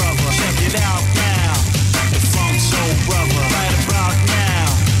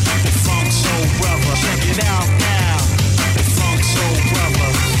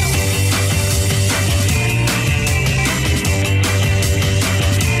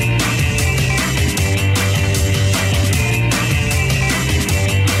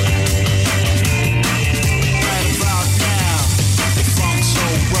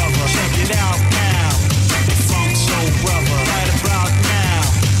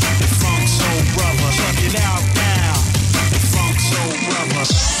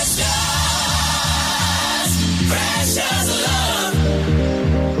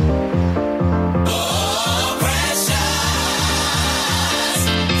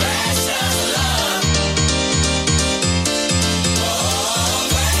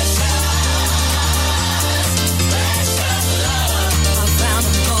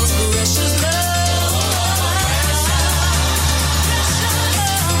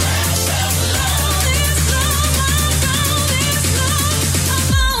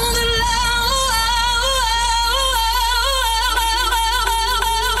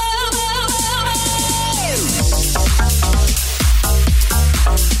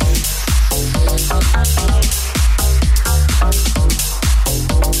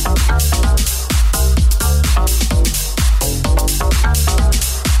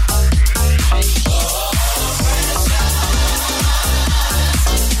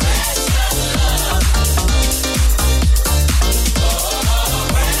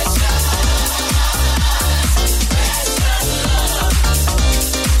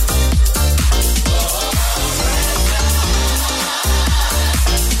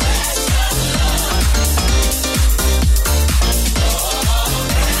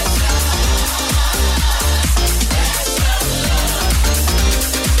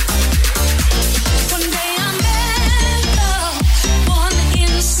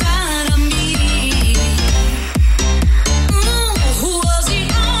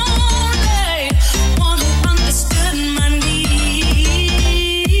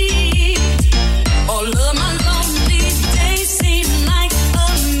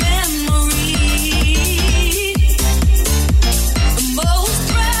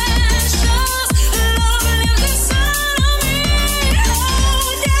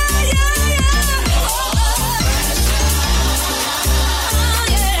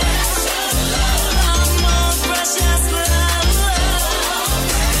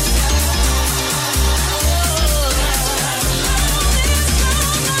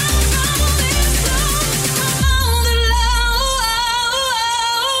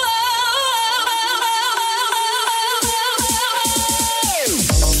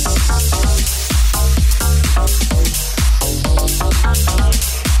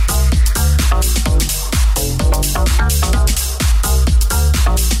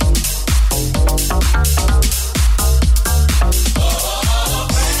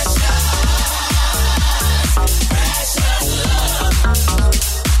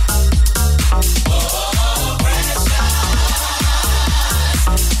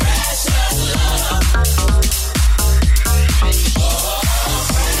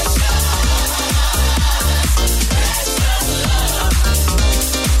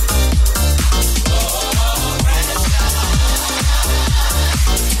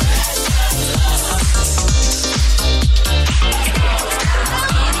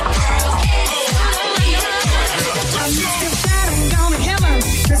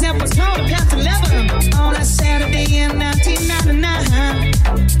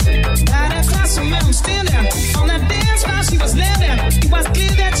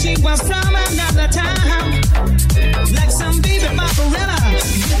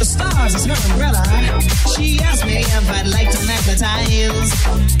was her umbrella. She asked me if I'd like to magnetize.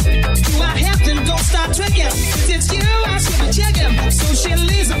 Do I have to go start tricking? If it's you, I should be checking. So she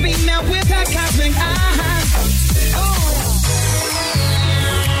leaves a female with her cosmic eyes. Oh,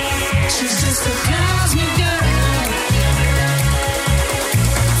 she's just a cosmic girl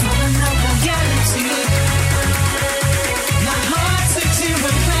from another galaxy. My heart's a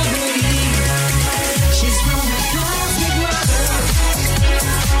zero gravity. She's from a cosmic world,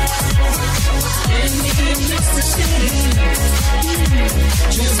 and it makes the same.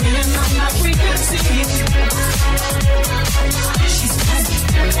 She's been on my frequency. She's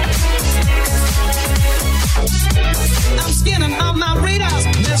I'm scanning all my radars.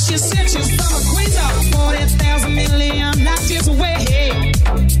 Now she said she's from a quasar, 40,000 million light years away.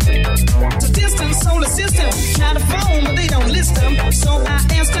 It's a distant solar system. Try to phone, but they don't list them. So I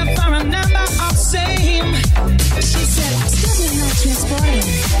asked her for a number of same. She said, "Still not transporting,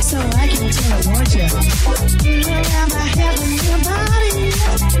 so I can teleport you around the heaven in your body."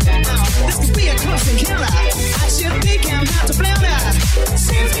 Now, this could be a close encounter. I should think I'm how to blow her.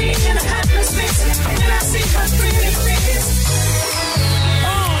 Seems me in the atmosphere when I see her pretty face.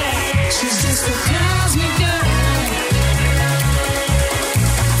 Oh, she's just a cosmic girl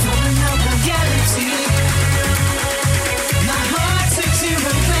from another galaxy. My heart's a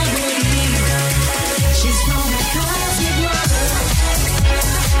zero gravity. She's from a cosmic world,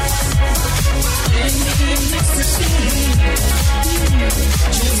 and it makes the same.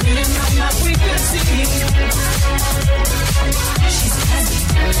 She's been on my frequency. She's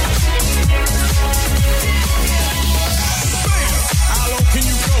how low can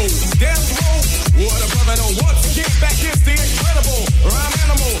you go? Death row? What a brother don't want to get back is the incredible rhyme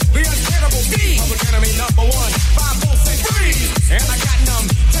animal, the untenable D. Public enemy number one, 5 4 6 3. And I got numb.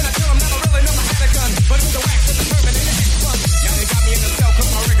 Then I tell them never really know I had a gun, but it's the wax that determined in the X front. Now they got me in the cell 'cause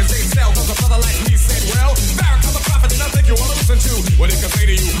my records they sell. 'Cause a brother like me said, well, Barrack, I'm a prophet and I think you wanna listen to what it can say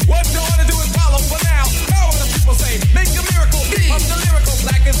to you. What you wanna do is follow for now. How the people say, make a miracle. Of the lyrical,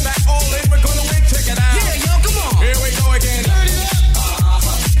 black is back, all in, we're gonna win, check it out. Yeah, yo, come on. Here we go again.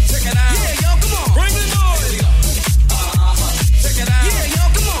 Check it out. Yeah, yo, come on. Bring the noise. Check it out. Yeah, yo,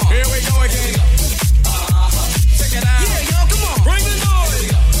 come on. Here we go again. Check it out. Yeah, yo, come on. Bring the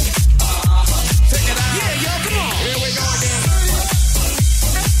noise. Check it out. Yeah, yo, come on. Here we go again.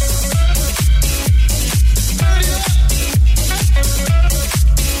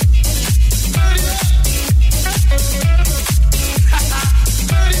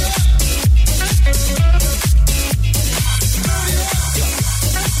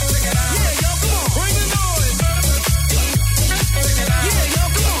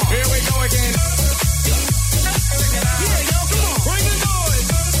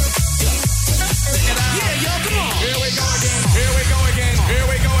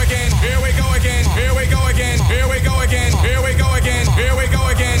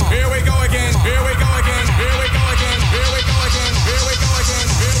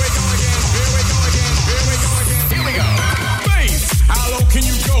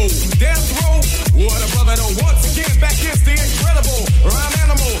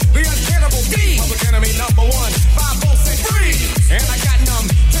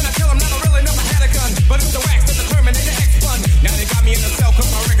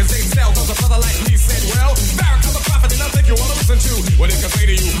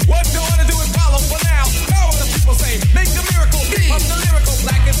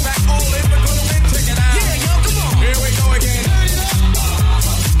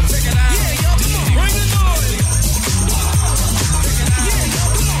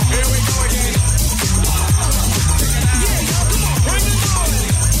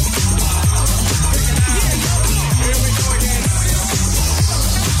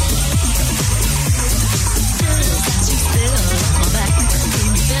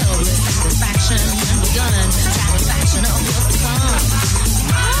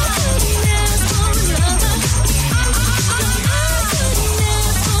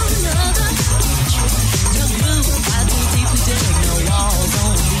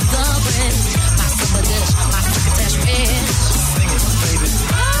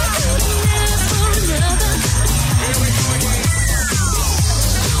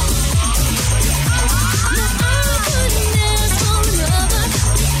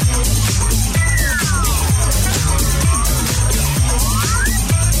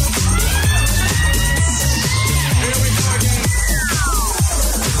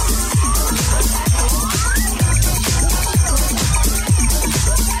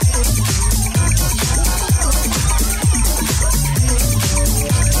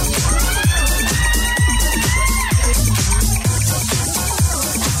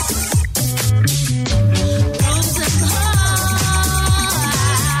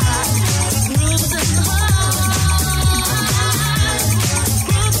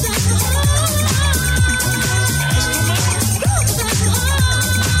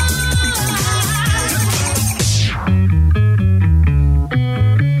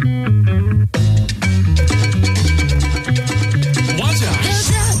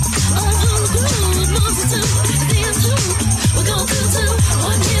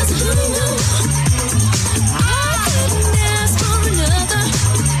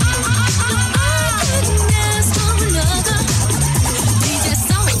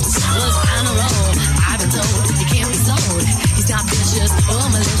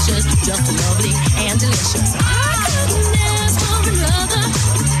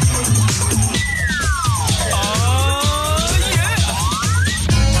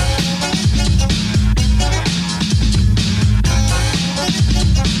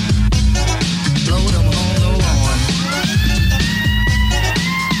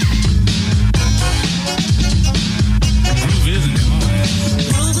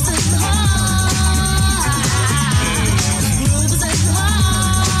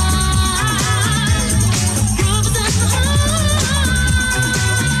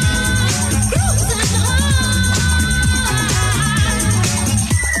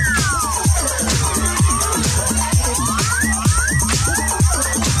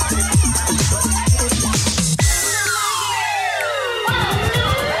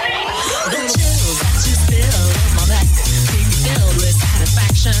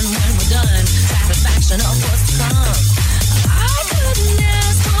 satisfaction when we're done. Satisfaction of what's to come. I couldn't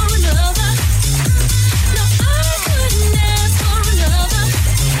ask for another. No, I couldn't ask for another.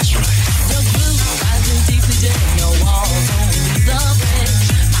 That's right. The blue rising deeply deep in your walls, only the bridge.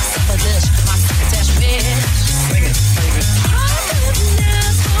 My supper dish, my succotash wish. Sing it, baby. I couldn't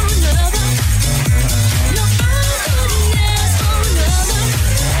ask for another. No, I couldn't ask for another.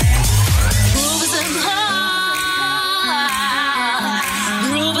 Groove is in the heart.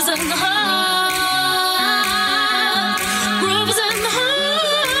 Groove is in the heart. Groove is in the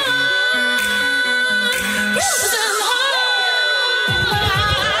heart.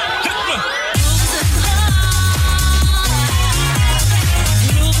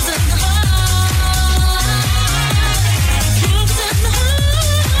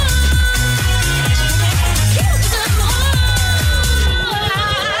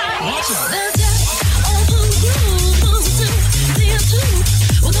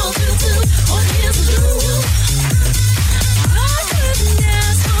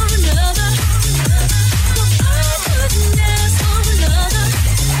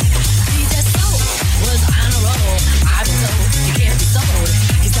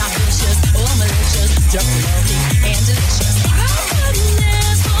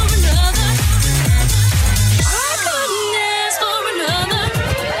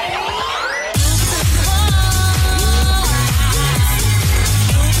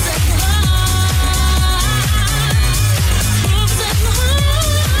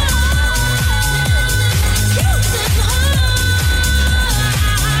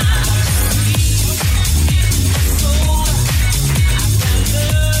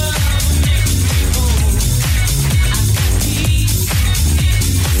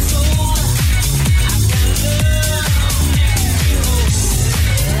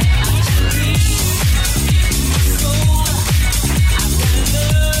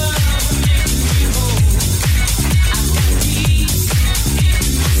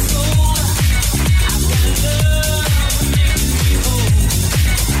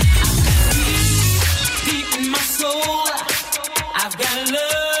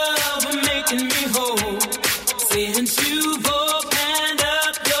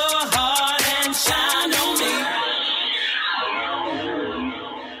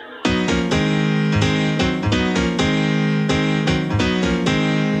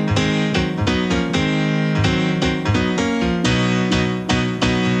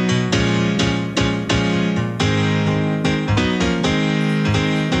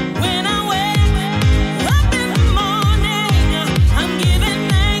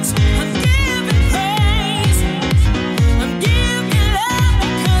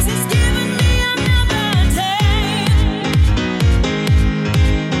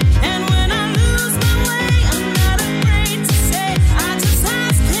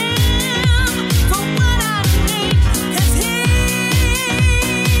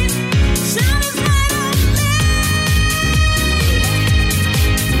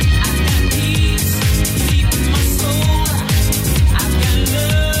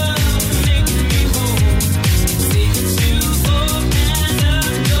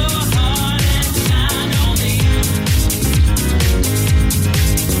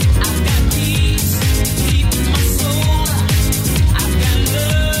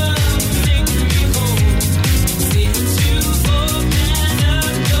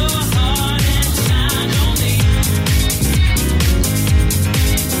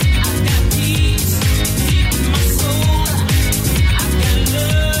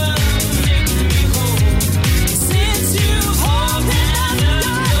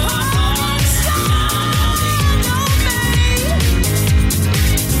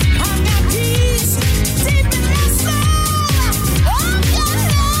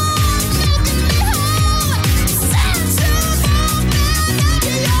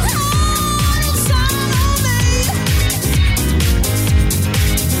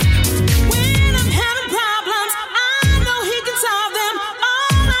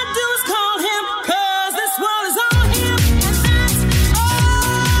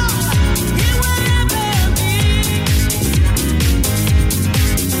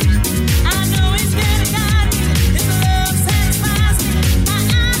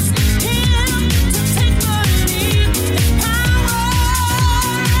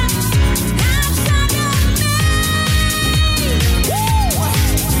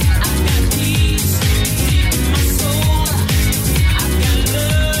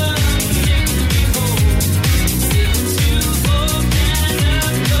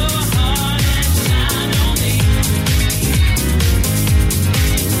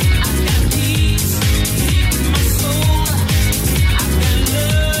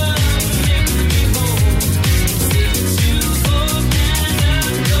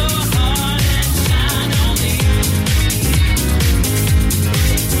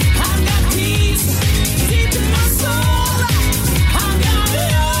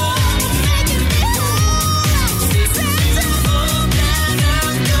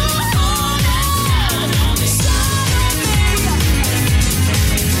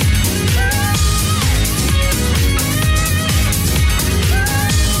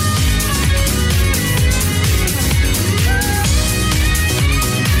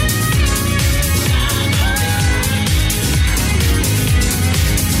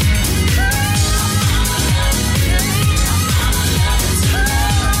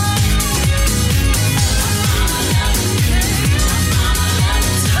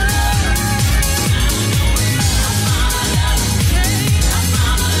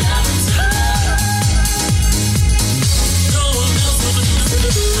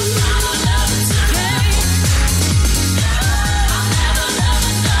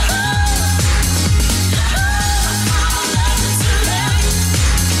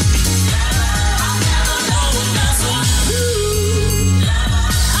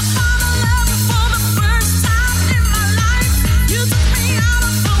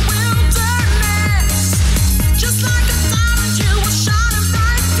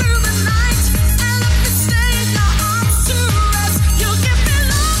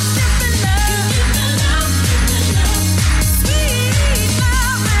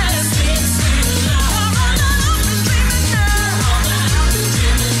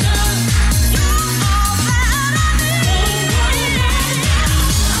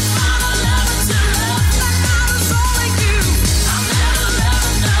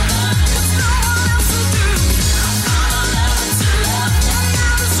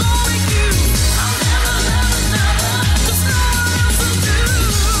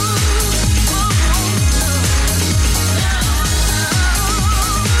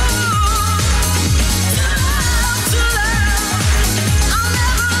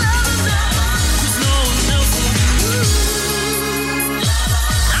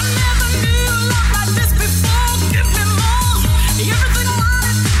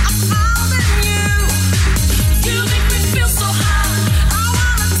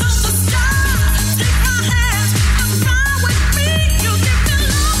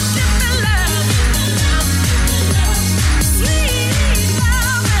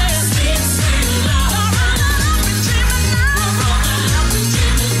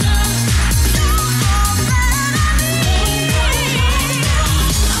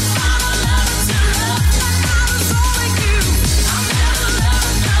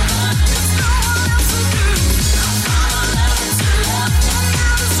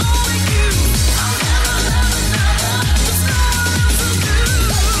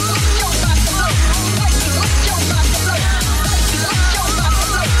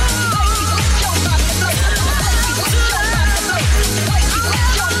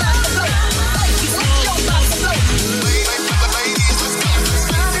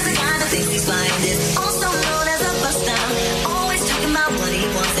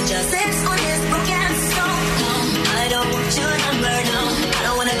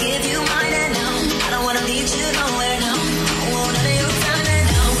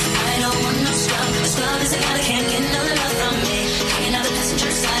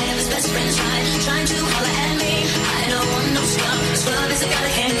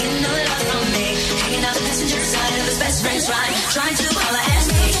 friends right, trying to holler at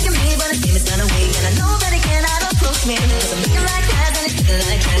me. Look at me, but it seems kinda weak, and I know that it cannot approach me. Cause I'm looking like that, and it's looking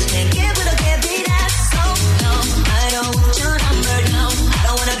like trash. Can't give it or can't be that. So no, I don't want your number, no. I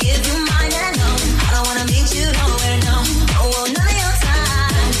don't wanna give you mine, and no, I don't wanna meet you nowhere, no. Don't want none of your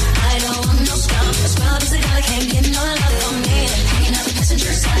time. I don't want no scrub. A scrub is a guy that can't get no love from me. Hanging out the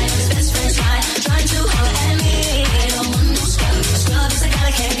passenger side, his best friend's right, trying to holler at me. I don't want no scrub. A scrub is a guy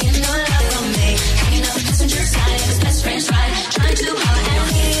that can't get no love from me. Hanging out the passenger side, his best friend's right, trying to holler at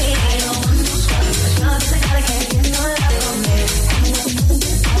me. I don't want no scrub. A scrub is a guy that can't get no love from me.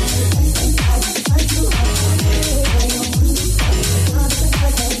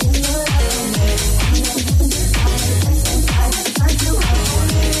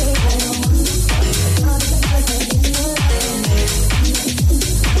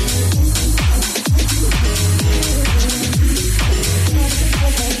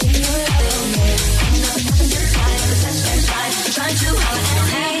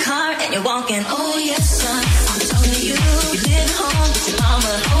 You're walking, oh yes son, I'm talking to you. You live at home with your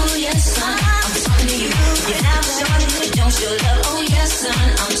mama, oh yes son, I'm talking to you. You have a shorty, but don't show love, oh yes son,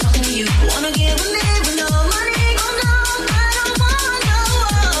 I'm talking to you. Wanna get with me with no money, oh no, I don't wanna know.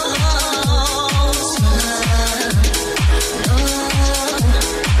 Son, no, son, no, no,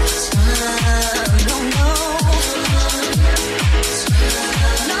 no,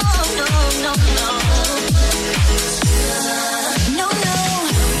 no, no, no.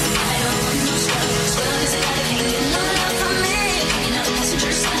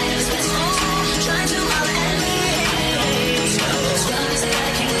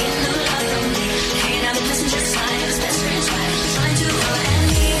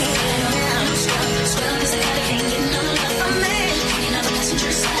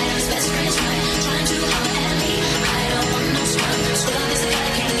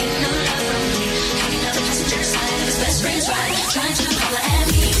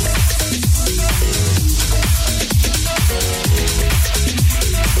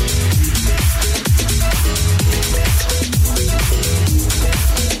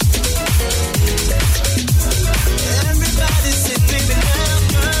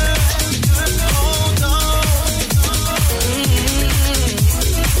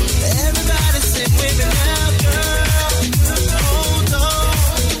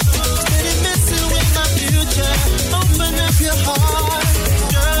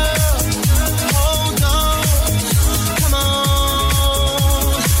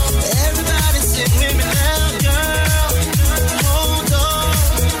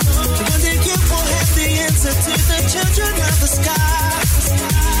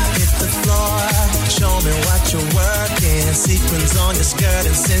 Sequins on your skirt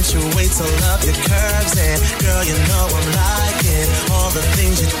accentuates all of your curves. And girl, you know I'm liking all the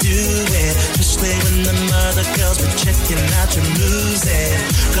things you're doing, especially when the other girls be checking out your moves. And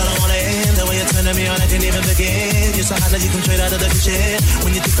girl, I wanna end the way you're turning me on, I can't even begin. You're so hot that you come straight out of the kitchen.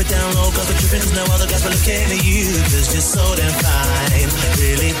 When you dip it down low, girls are tripping, cause no other guys will look at you. Cause you're so damn fine,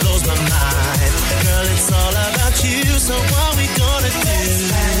 really blows my mind. Girl, it's all about you, so what we gonna do?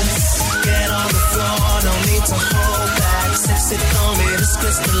 Get on the floor, no need to hold back. Sexy on me, the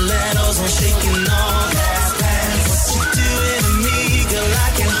stilettos, I'm shaking all that. What you doing to me, girl, I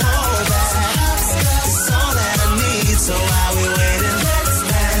can hold back. It's all that I need, so while we waiting, let's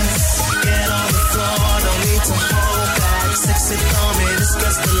dance. Get on the floor, no need to hold back. Sexy on me, the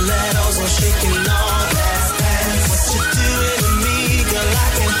stilettos, I'm shaking all that. What you doing to me, girl, I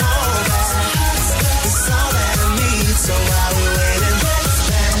can hold back. It's all that I need, so while we waiting, let's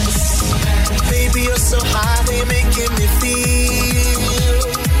dance. Baby, you're so high, you're making me feel.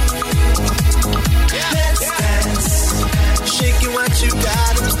 Let's dance. Shaking what you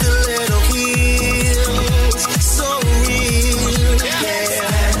got in stiletto heels. So real.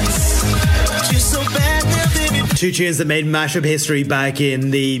 Yeah. You're so bad now, baby. Two tunes that made mashup history back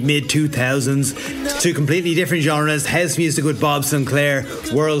in the mid-2000s. Two completely different genres. House music with Bob Sinclair,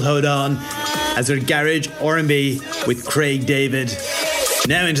 World Hold On, as our garage R&B with Craig David.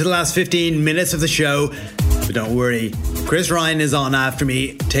 Now into the last 15 minutes of the show. But don't worry, Chris Ryan is on after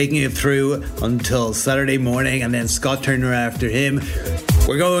me, taking it through until Saturday morning, and then Scott Turner after him.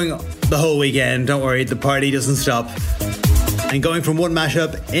 We're going the whole weekend, don't worry, the party doesn't stop. And going from one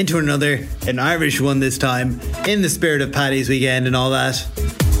mashup into another, an Irish one this time, in the spirit of Paddy's weekend and all that.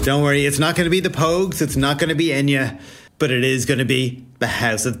 Don't worry, it's not going to be the Pogues, it's not going to be Enya, but it is going to be the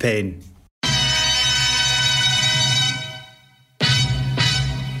House of Pain.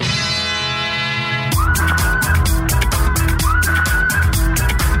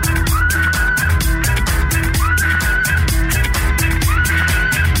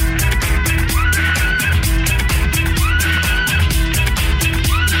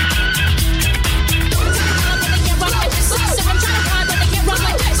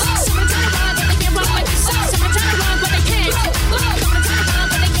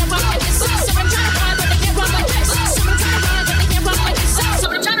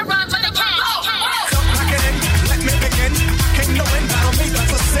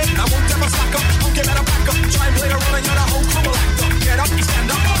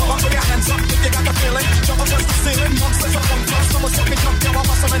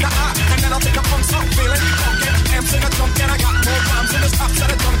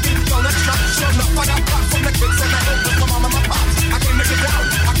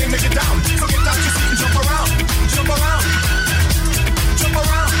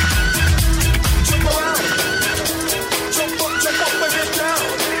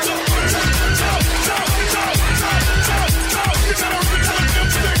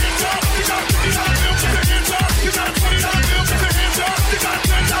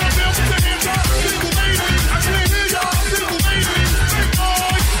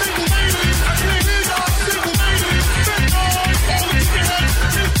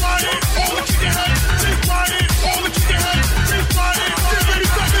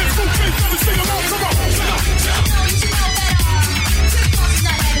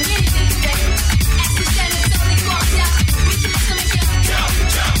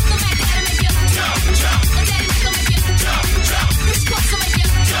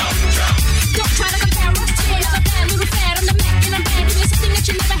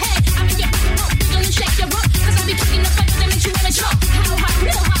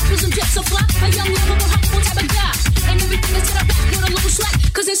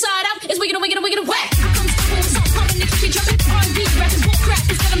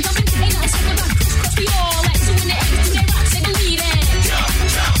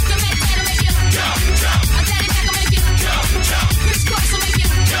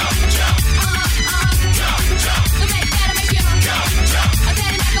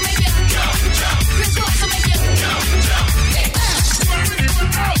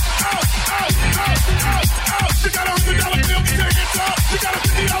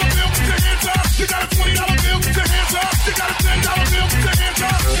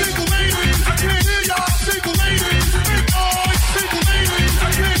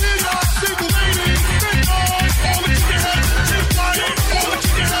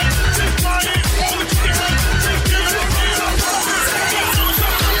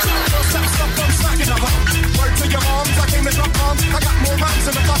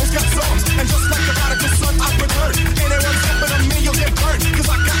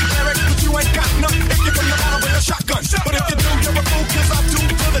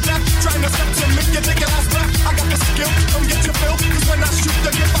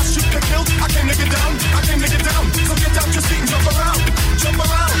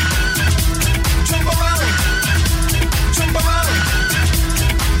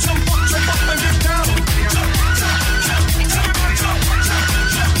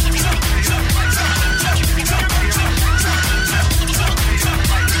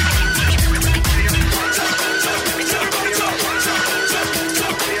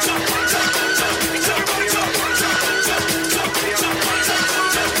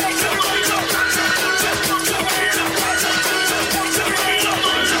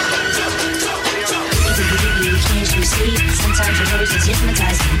 Sometimes your words just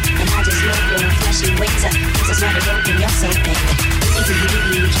hypnotize me, and I just love your flashy ways. This is why they're broken, you're so big.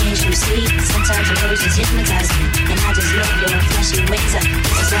 Can't you see? Sometimes your words just hypnotize me, and I just love your flashy ways.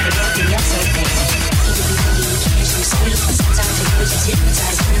 This is why they're broken, you're so big. Can't you see? Sometimes your words just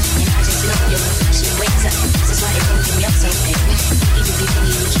hypnotize me, and I just love your flashy ways. This is why they're broken, you're so big.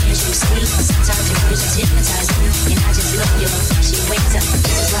 Can't you see? Sometimes your words just hypnotize me, and I just love your flashy ways. This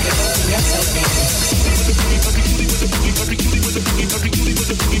is why they're broken, you're so big.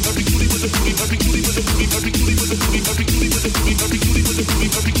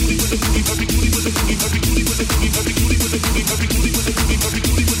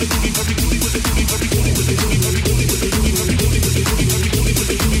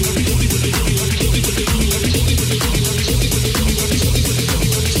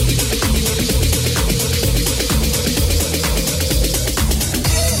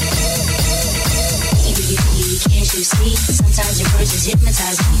 Sometimes your words just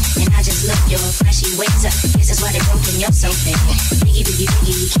hypnotize me, and I just love your flashy ways. Guess that's why they're broken, you're so fake. Biggie, biggie,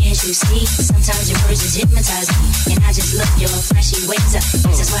 biggie, can't you see? Sometimes your words just hypnotize me, and I just love your flashy ways.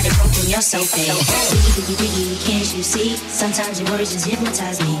 Guess that's why they're broken, you're so fake. Biggie, biggie, biggie, can't you see? Sometimes your words just hypnotize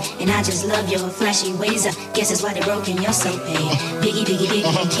me, and I just love your flashy ways. Guess that's why they're broken, you're so fake. Biggie, biggie,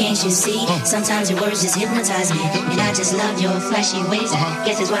 biggie, can't you see? Sometimes your words just hypnotize me, and I just love your flashy ways.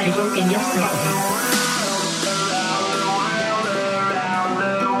 Guess that's why they're broken, you're so fake.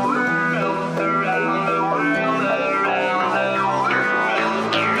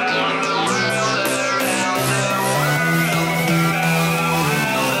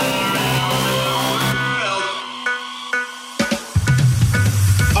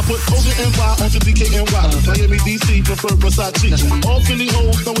 onto DKNY. Miami, DC, prefer Versace. All Philly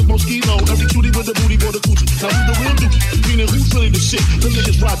hoes know it's Moschino. Every cutie with a booty for the coochie. Now who's the real dookie? Meaning who's really the shit? The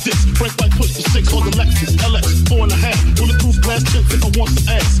niggas ride dicks. Frank White push the 6 on the Lexus LX 4.5. Bulletproof glass tips if I want to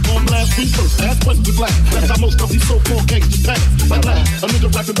ask. On blast, we first. Ask questions black. That's how most of these so-called gangsters pass. Like that. A nigga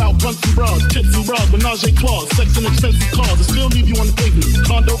rapping about blunts and bras, tits and bras, menage a trois, sex and expensive cars. I still leave you on the pavement.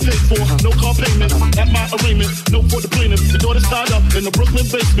 Condo paid for, no car payment. At my arraignment, no for the plaintiff. The daughter's tied up in the Brooklyn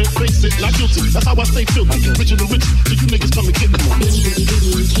basement. Face it, not guilty. That's how I stay filthy. Richer than rich, so you niggas come and get me. Biggie, biggie,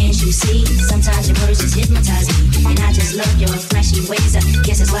 biggie, can't you see? Sometimes your words just hypnotize me, and I just love your flashy ways.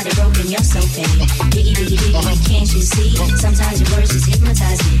 Guess that's why they're broken, you're so fake. Biggie, biggie, biggie, can't you see? Sometimes your words just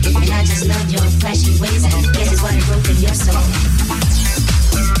hypnotize me, and I just love your flashy ways. Guess that's why they're broken, you're so fake.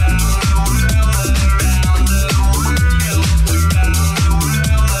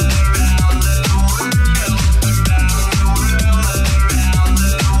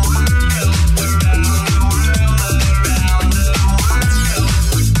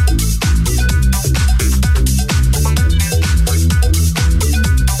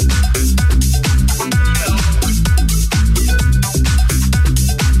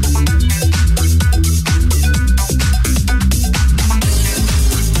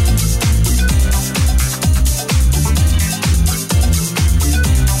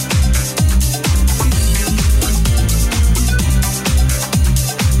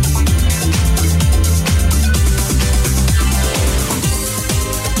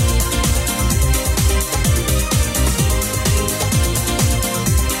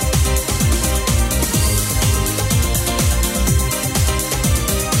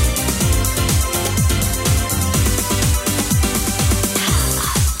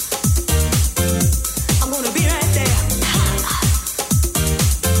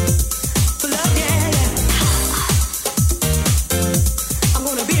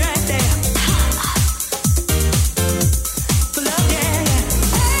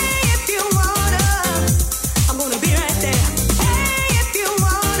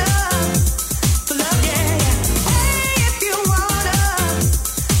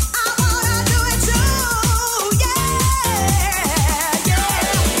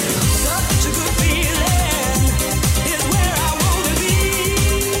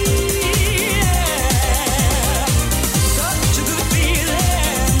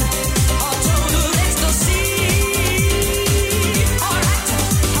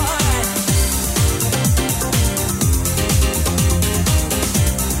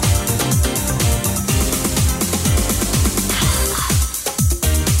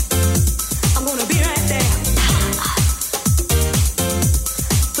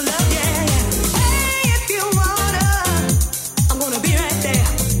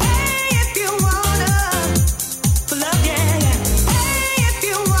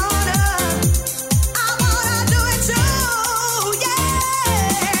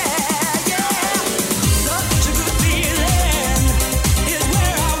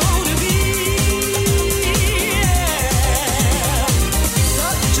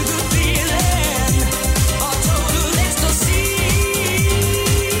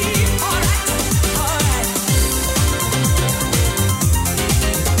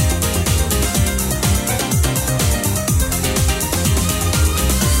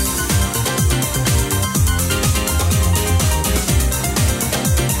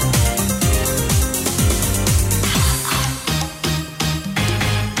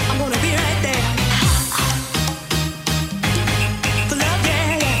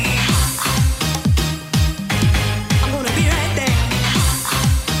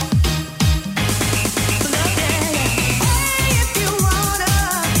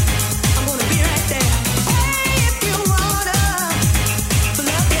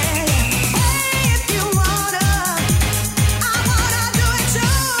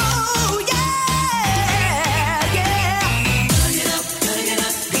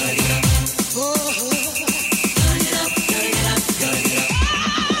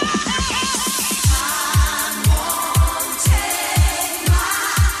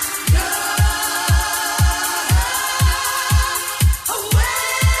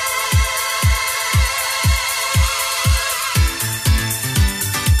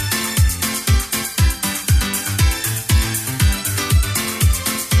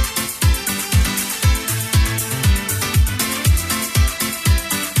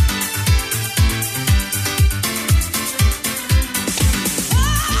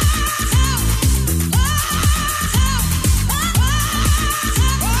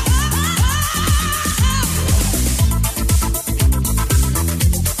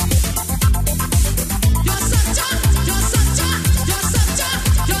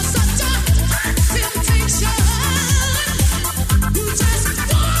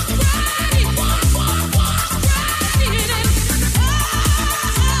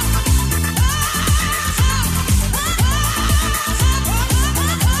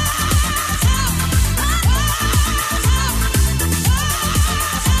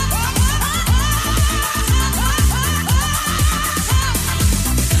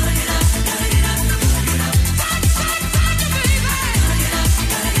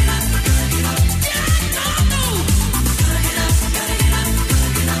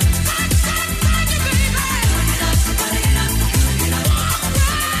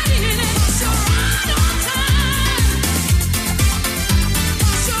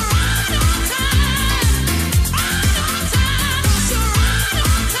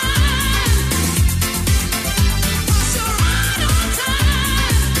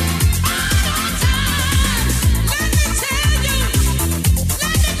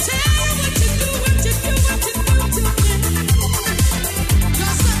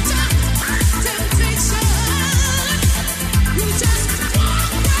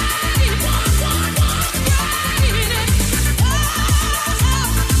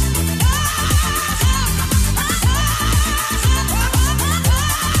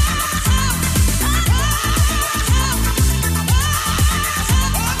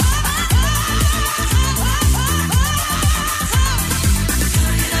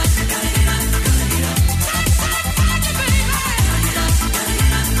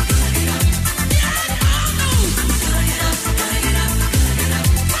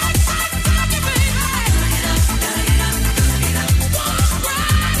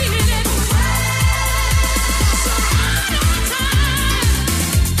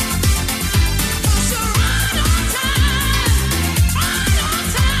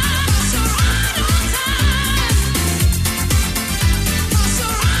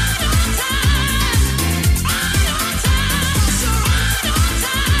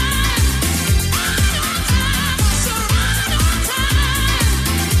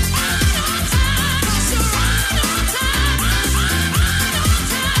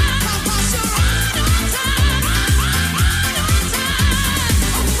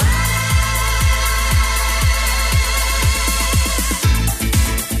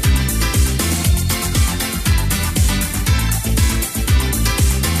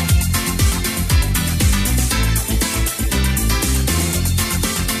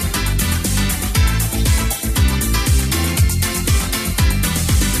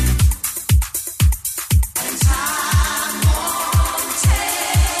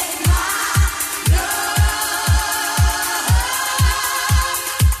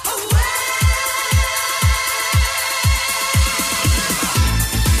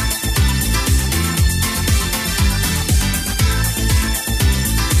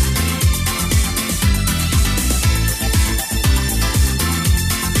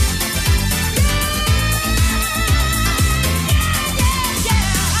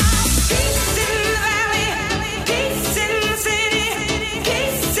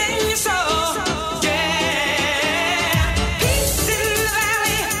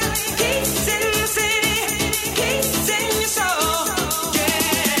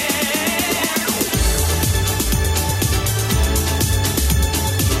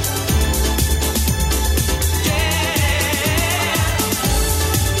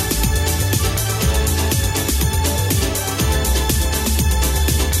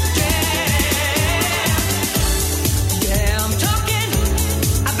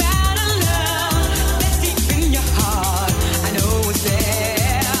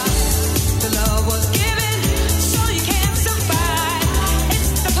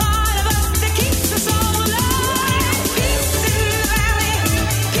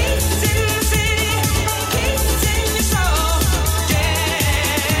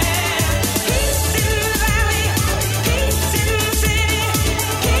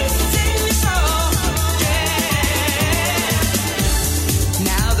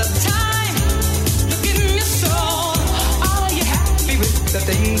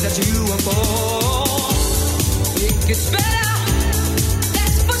 things that you were for. It gets better.